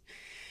pains,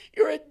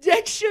 your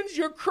addictions,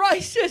 your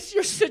crisis,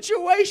 your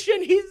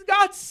situation. He's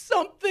got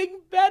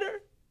something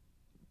better.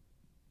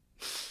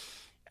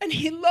 And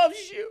he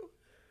loves you.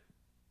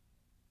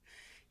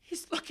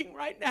 He's looking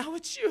right now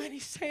at you and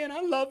he's saying,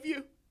 "I love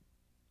you.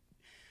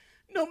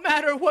 No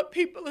matter what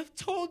people have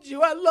told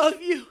you, I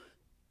love you."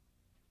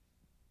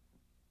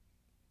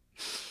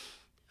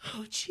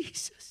 Oh,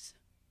 Jesus.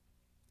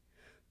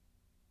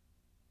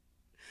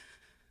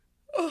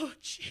 Oh,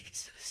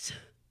 Jesus.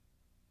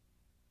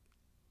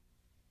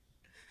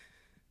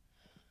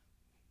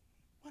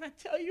 When I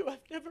tell you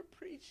I've never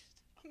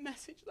preached a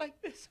message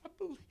like this,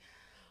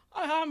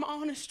 I'm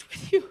honest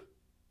with you.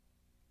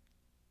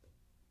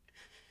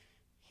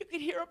 You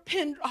could hear a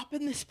pin drop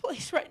in this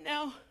place right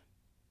now.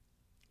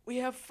 We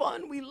have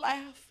fun, we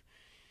laugh,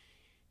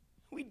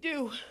 we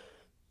do.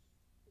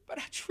 But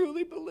I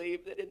truly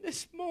believe that in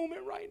this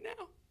moment right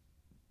now,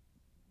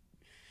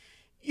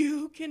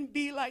 you can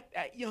be like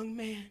that young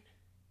man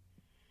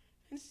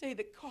and say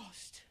the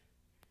cost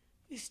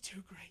is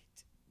too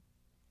great.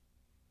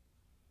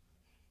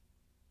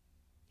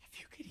 If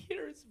you could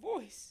hear his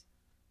voice,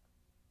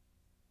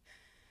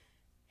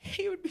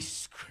 he would be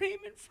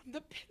screaming from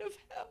the pit of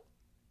hell,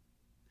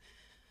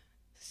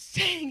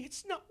 saying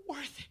it's not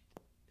worth it.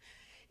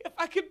 If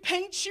I could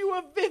paint you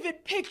a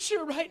vivid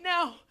picture right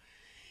now,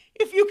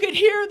 if you could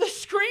hear the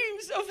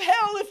screams of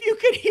hell, if you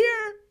could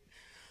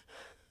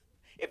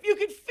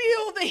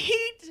feel the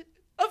heat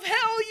of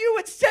hell, you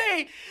would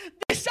say,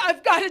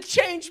 I've got to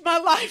change my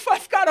life.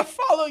 I've got to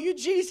follow you,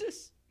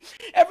 Jesus.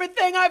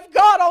 Everything I've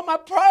got, all my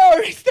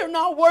priorities, they're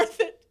not worth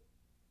it.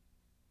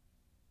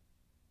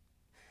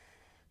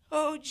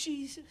 Oh,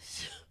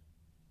 Jesus.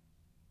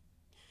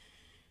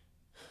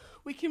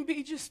 We can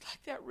be just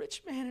like that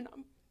rich man, and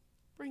I'm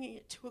bringing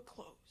it to a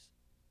close.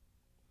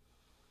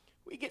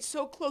 We get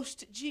so close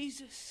to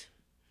Jesus,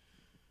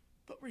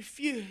 but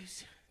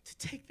refuse to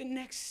take the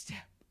next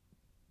step.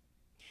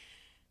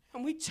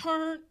 And we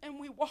turn and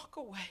we walk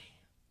away.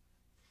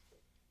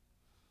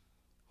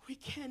 We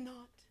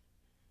cannot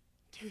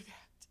do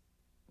that.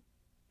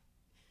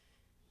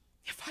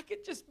 If I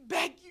could just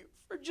beg you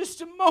for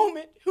just a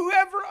moment,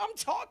 whoever I'm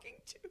talking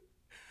to,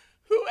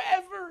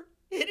 whoever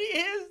it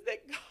is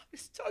that God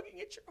is tugging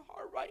at your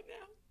heart right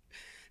now,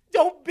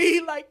 don't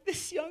be like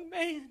this young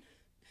man.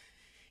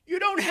 You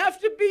don't have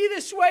to be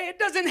this way. It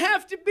doesn't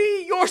have to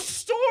be your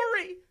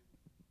story.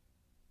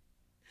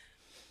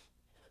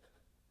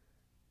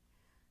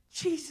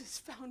 Jesus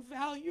found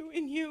value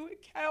in you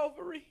at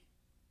Calvary.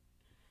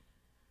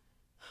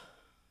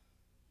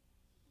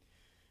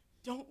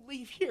 Don't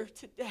leave here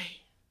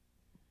today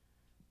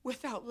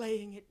without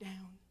laying it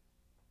down.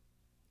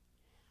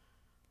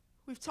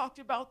 We've talked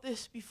about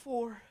this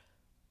before.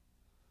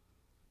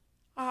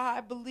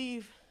 I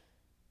believe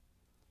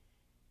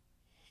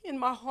in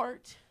my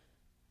heart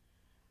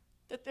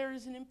that there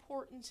is an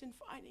importance in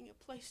finding a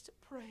place to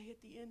pray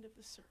at the end of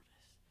the service,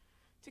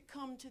 to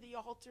come to the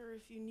altar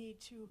if you need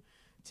to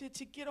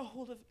get a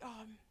hold of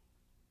God.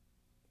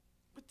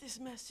 But this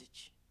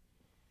message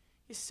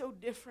is so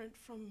different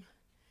from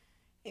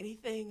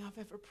anything I've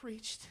ever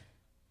preached.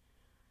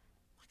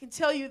 I can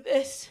tell you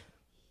this,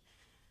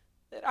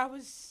 that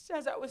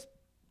as I was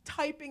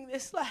typing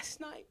this last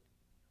night,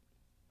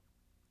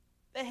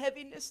 the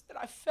heaviness that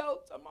I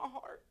felt on my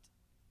heart,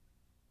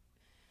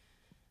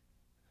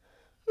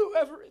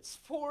 whoever it's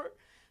for,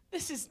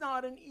 this is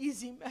not an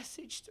easy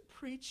message to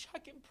preach. I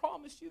can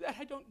promise you that.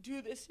 I don't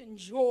do this in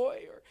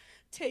joy or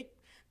take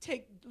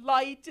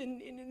light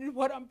in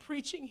what I'm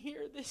preaching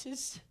here. This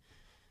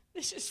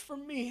is for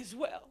me as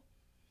well.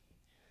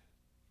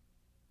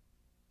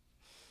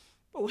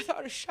 But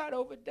without a shadow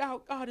of a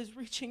doubt, God is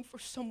reaching for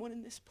someone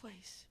in this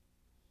place.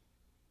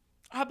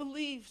 I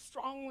believe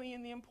strongly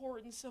in the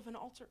importance of an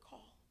altar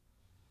call.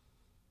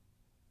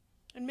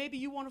 And maybe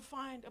you want to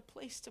find a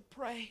place to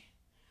pray.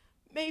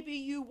 Maybe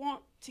you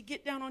want to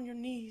get down on your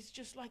knees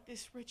just like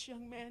this rich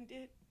young man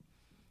did.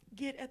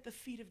 Get at the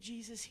feet of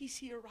Jesus. He's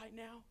here right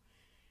now.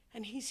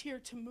 And he's here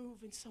to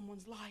move in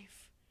someone's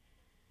life.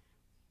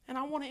 And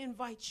I want to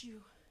invite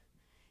you,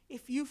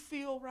 if you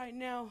feel right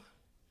now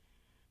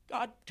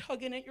God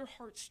tugging at your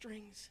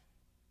heartstrings,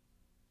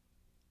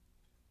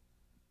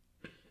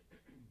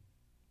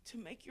 to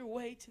make your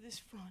way to this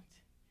front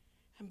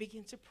and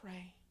begin to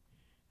pray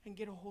and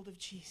get a hold of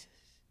Jesus.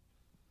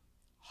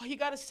 All you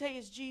got to say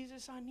is,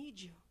 Jesus, I need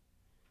you.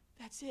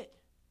 That's it.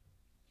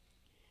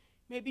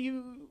 Maybe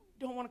you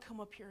don't want to come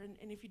up here,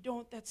 and if you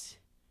don't, that's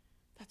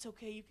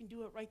okay. You can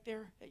do it right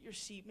there at your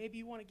seat. Maybe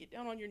you want to get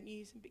down on your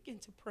knees and begin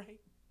to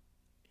pray.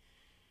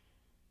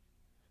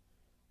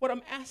 What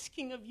I'm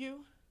asking of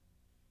you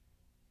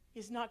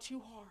is not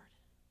too hard.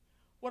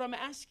 What I'm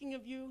asking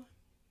of you,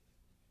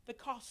 the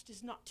cost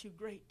is not too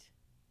great.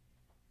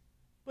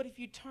 But if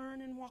you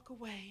turn and walk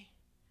away,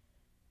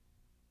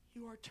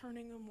 you are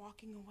turning and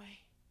walking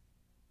away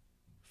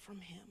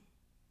from him.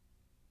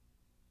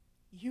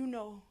 You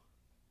know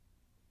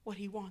what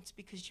he wants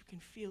because you can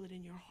feel it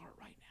in your heart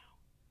right now.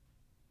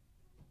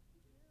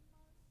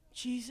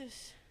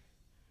 Jesus,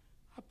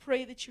 I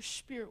pray that your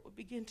spirit would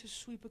begin to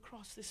sweep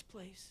across this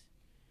place.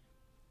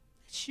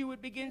 That you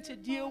would begin to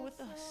deal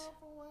with us.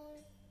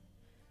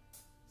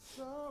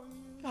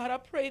 God, I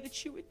pray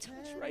that you would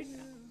touch right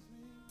now.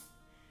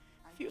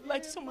 If you'd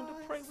like someone to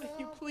pray with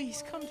you,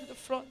 please come to the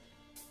front.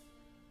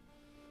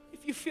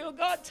 If you feel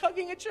God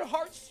tugging at your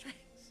heartstrings,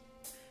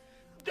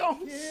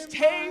 don't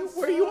stay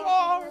where you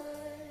are.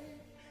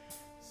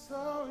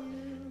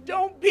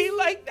 Don't be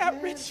like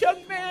that rich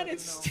young man and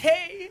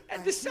stay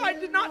and decide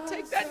to not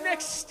take that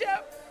next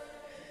step.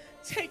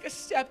 Take a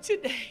step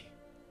today.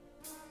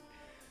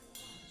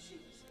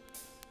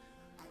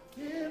 I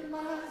give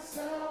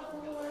myself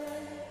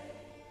away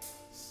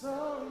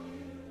so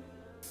you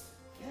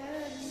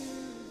can use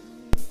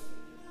me.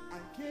 I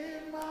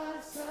give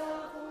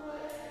myself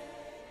away.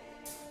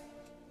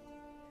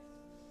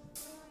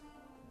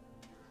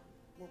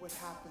 What would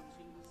happen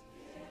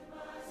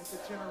if the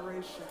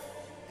generation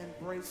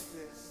embraced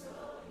this?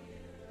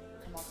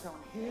 Come on, tell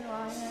them, here I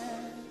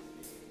am.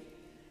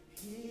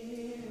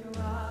 Here I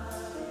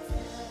am.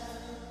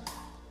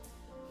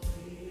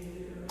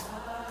 Here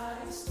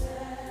I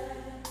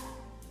stand.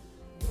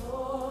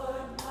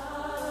 Lord,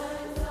 my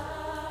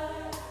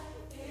life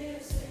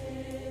is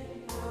in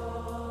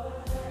your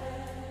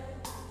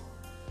hands.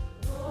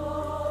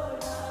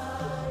 Lord,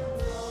 I'm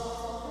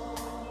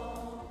longing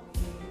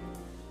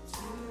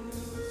to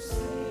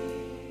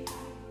see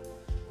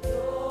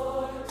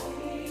your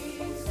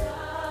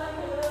desires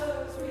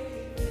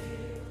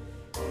revealed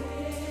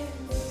in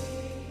me.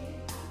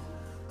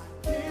 I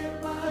give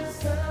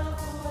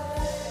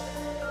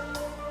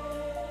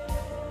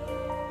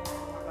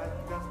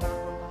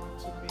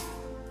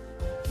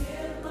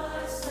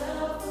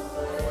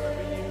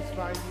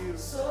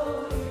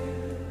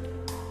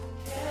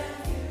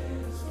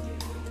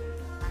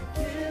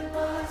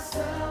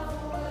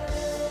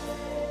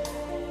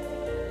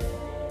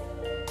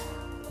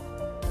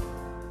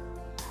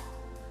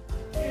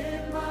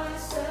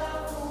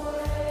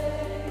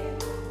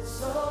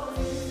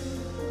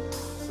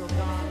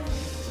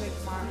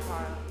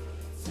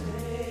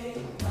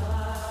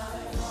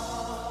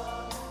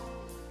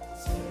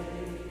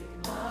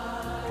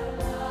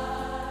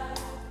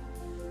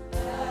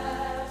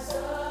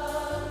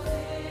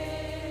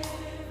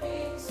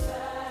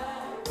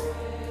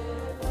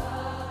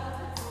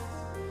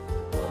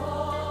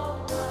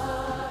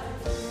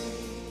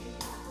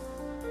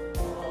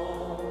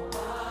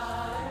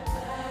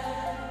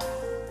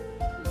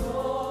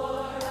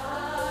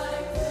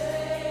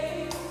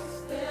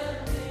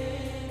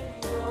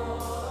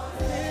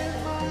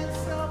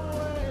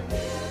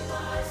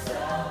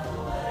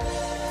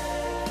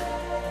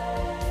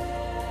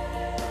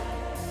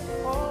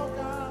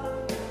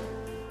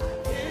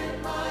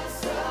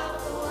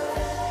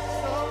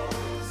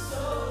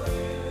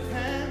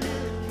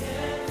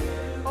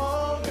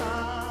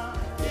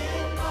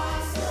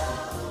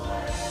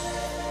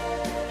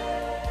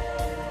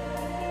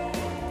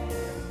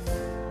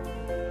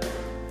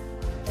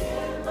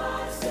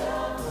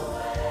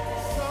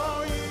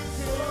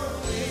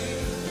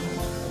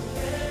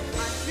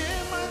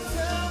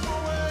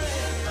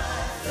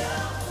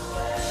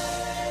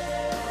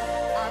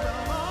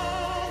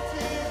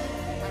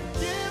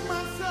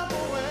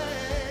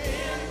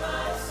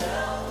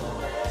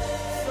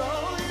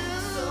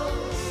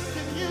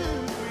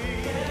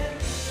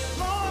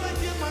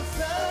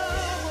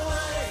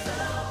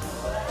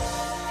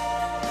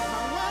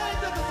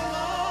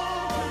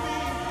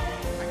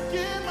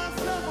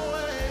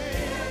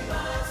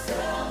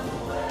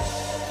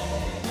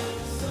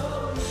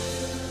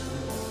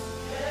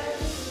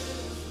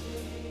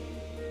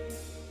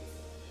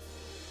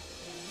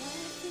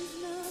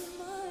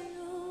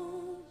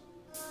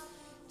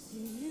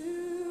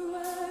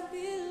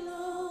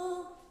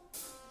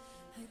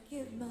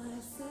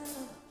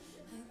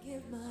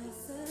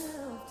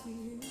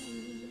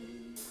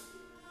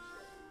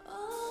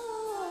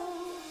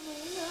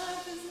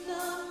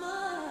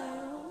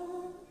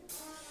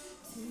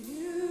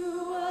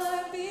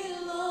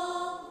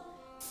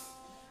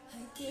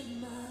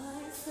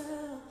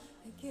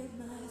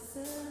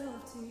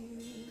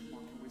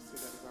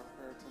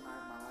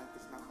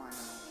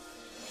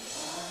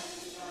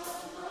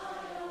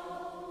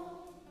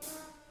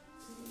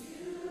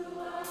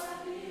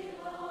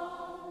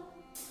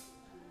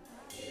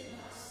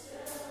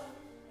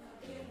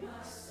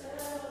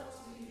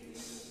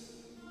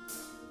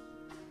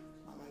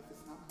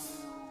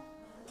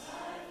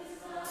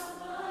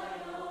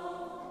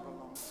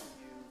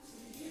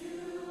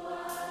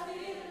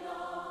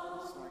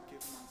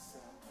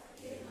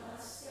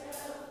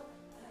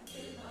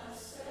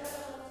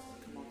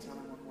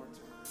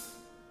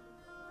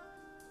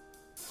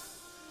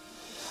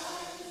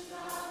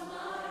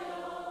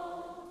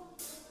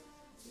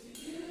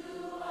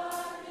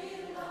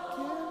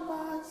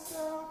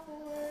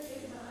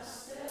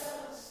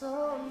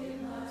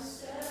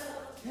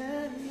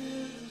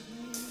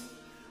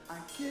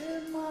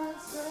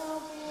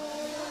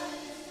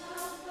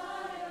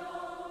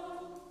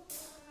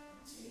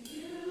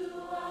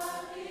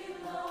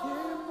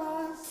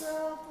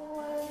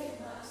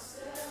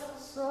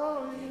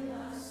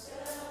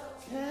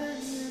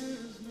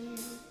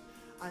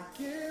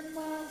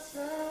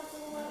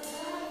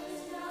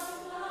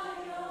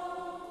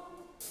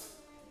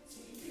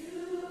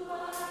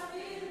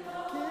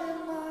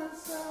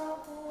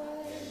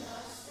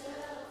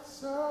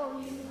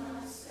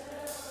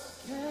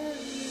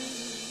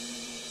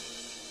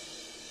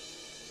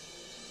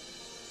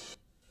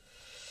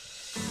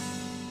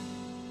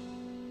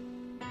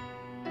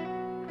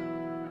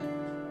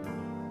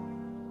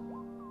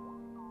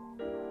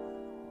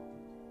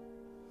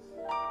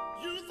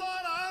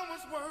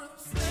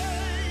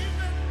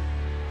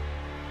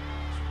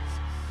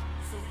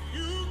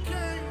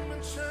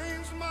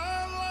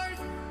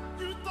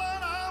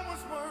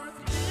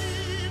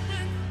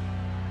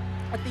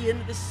At the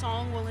end of this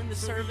song, we'll end the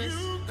service.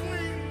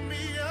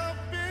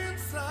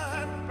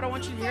 But I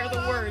want you to hear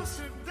the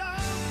words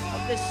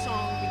of this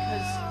song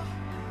because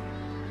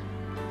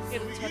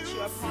it'll touch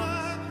you, I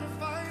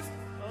promise.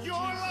 Oh,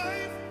 Jesus.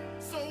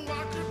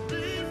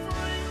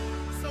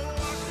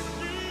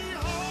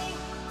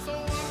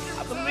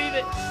 I believe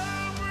it.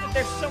 That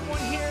there's someone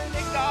here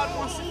that God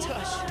wants to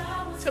touch,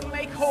 to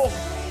make whole.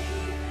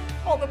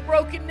 All the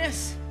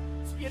brokenness,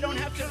 you don't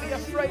have to be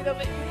afraid of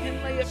it. You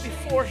can lay it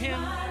before Him.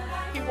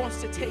 He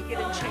wants to take it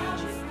and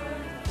change it.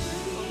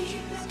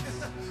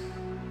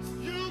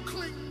 You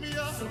clean me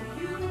up.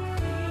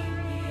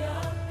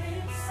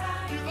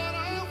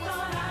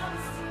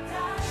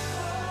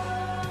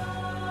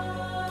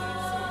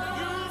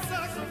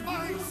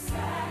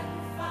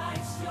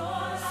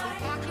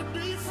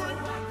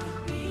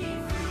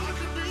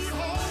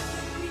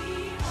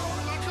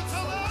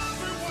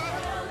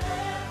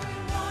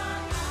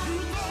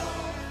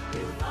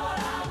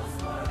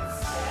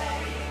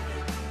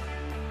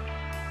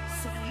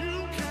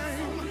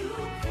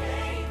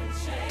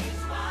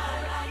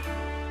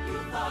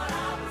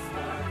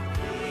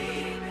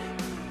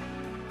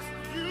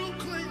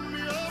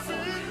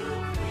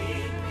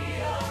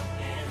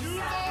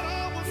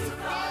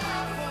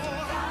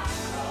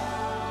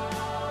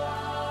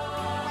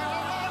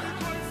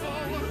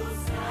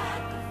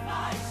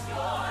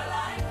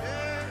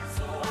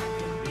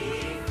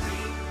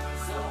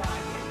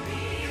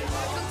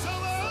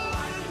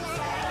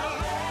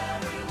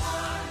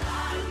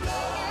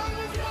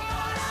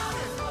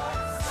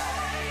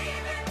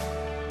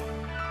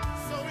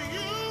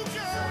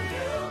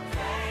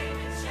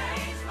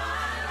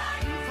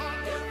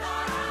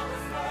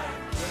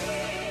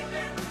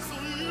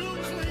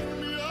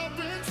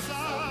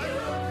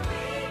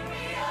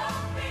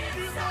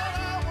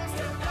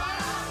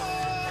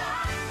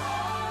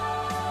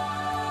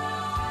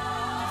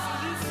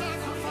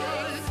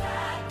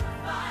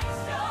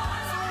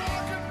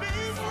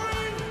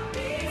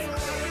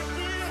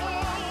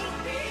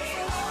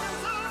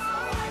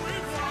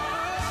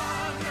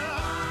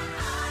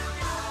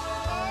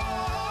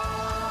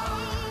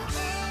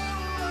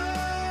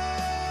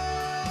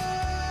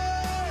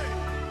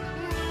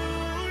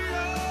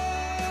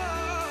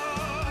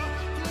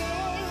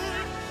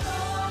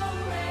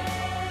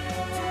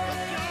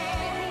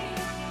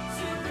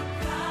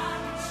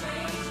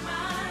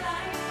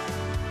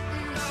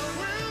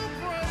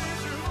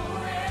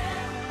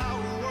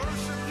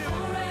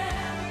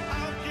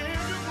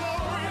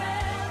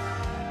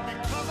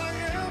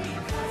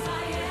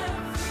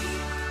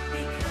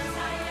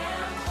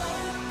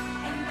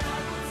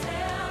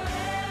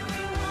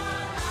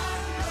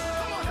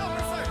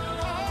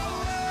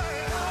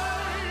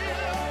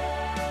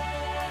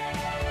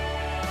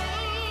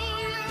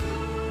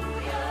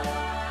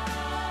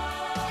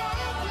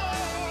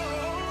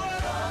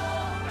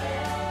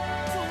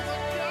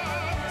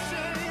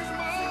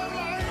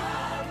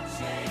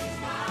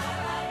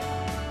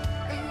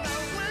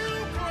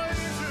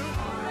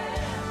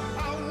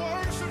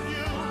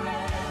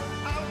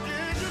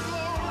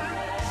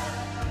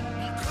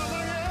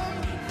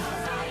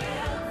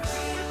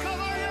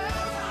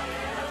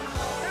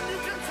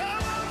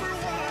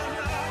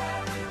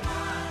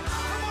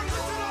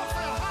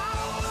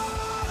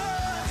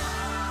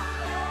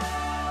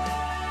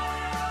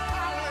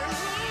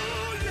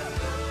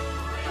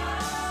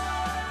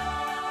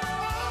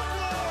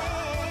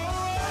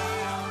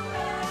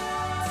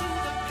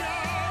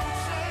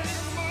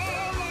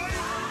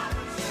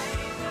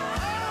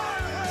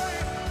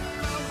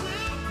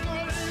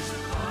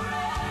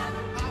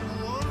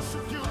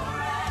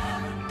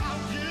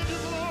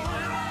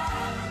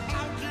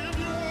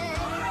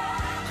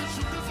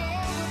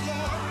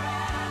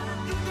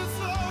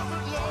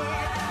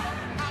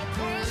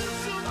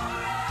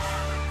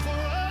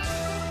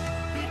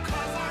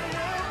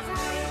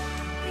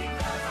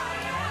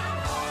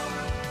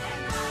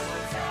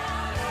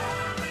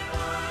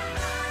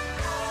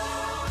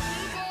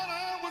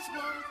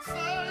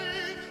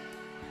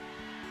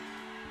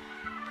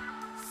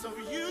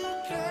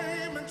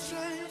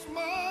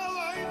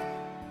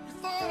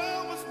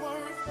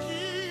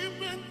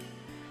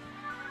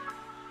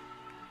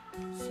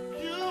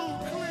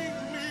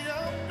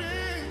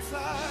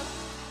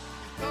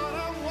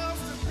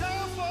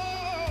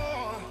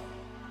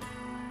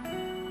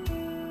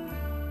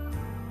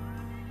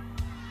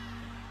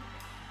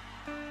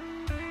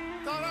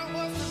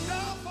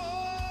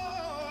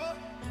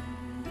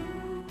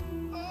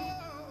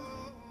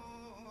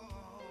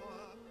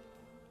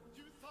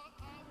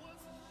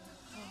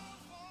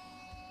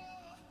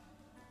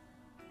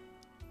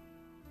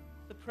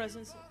 The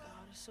presence of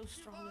God is so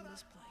strong in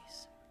this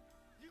place.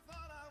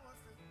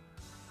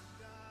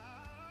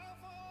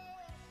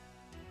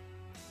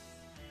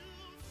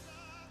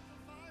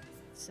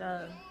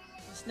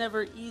 It's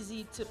never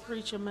easy to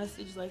preach a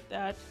message like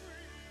that.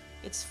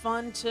 It's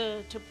fun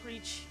to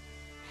preach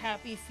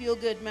happy,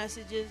 feel-good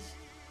messages,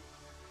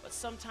 but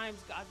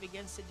sometimes God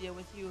begins to deal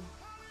with you.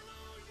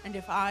 And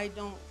if I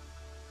don't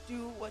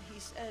do what He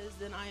says,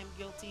 then I am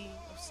guilty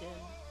of sin.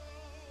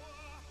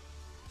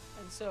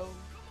 And so,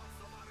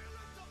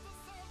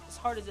 as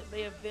hard as it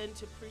may have been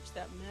to preach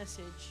that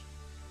message,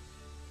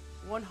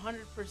 100%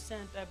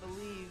 I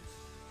believe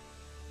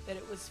that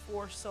it was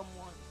for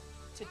someone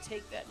to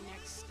take that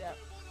next step.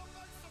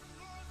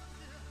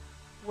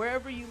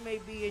 Wherever you may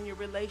be in your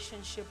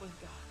relationship with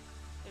God,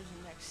 there's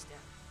a next step.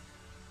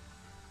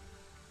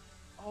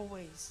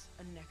 Always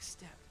a next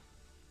step.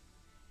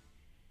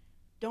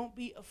 Don't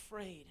be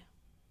afraid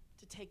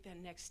to take that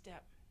next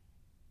step.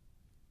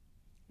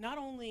 Not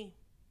only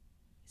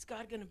is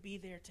God going to be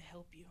there to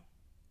help you,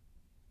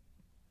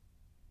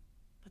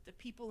 but the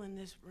people in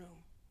this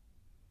room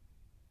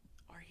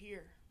are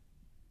here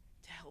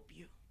to help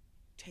you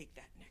take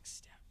that next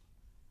step,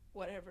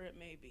 whatever it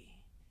may be.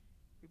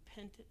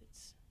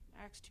 Repentance.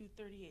 Acts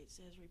 2:38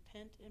 says,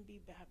 repent and be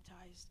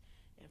baptized,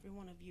 every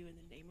one of you, in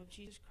the name of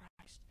Jesus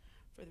Christ,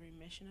 for the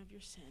remission of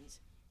your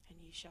sins, and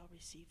ye shall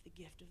receive the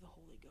gift of the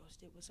Holy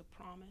Ghost. It was a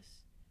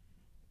promise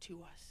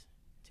to us,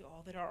 to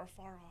all that are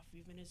far off,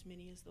 even as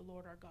many as the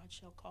Lord our God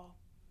shall call.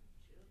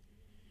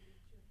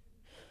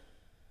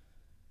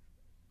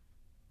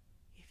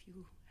 If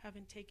you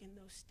haven't taken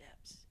those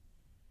steps,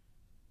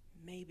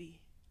 maybe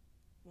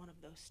one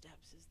of those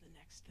steps is the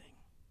next thing.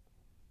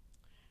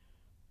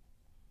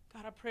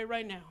 God, I pray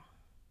right now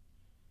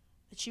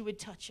that you would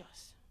touch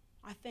us.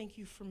 I thank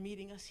you for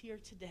meeting us here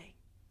today.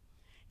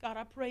 God,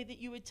 I pray that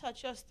you would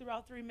touch us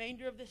throughout the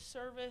remainder of this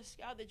service.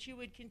 God, that you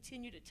would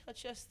continue to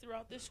touch us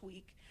throughout this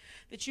week.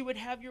 That you would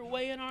have your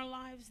way in our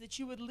lives. That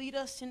you would lead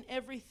us in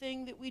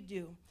everything that we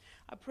do.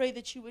 I pray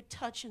that you would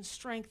touch and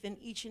strengthen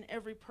each and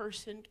every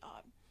person,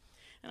 God.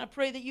 And I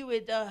pray that you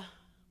would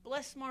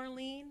bless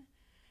Marlene.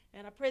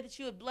 And I pray that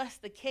you would bless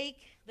the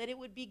cake, that it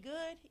would be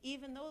good,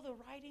 even though the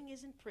writing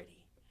isn't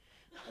pretty.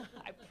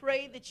 I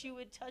pray that you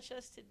would touch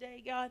us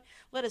today, God.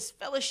 Let us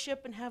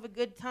fellowship and have a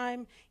good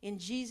time. In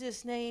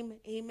Jesus' name,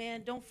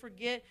 amen. Don't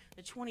forget,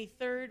 the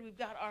 23rd, we've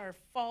got our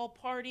fall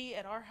party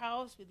at our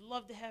house. We'd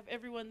love to have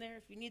everyone there.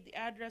 If you need the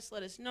address,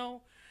 let us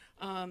know.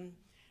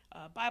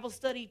 Bible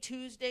study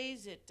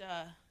Tuesdays at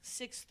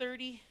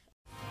 6:30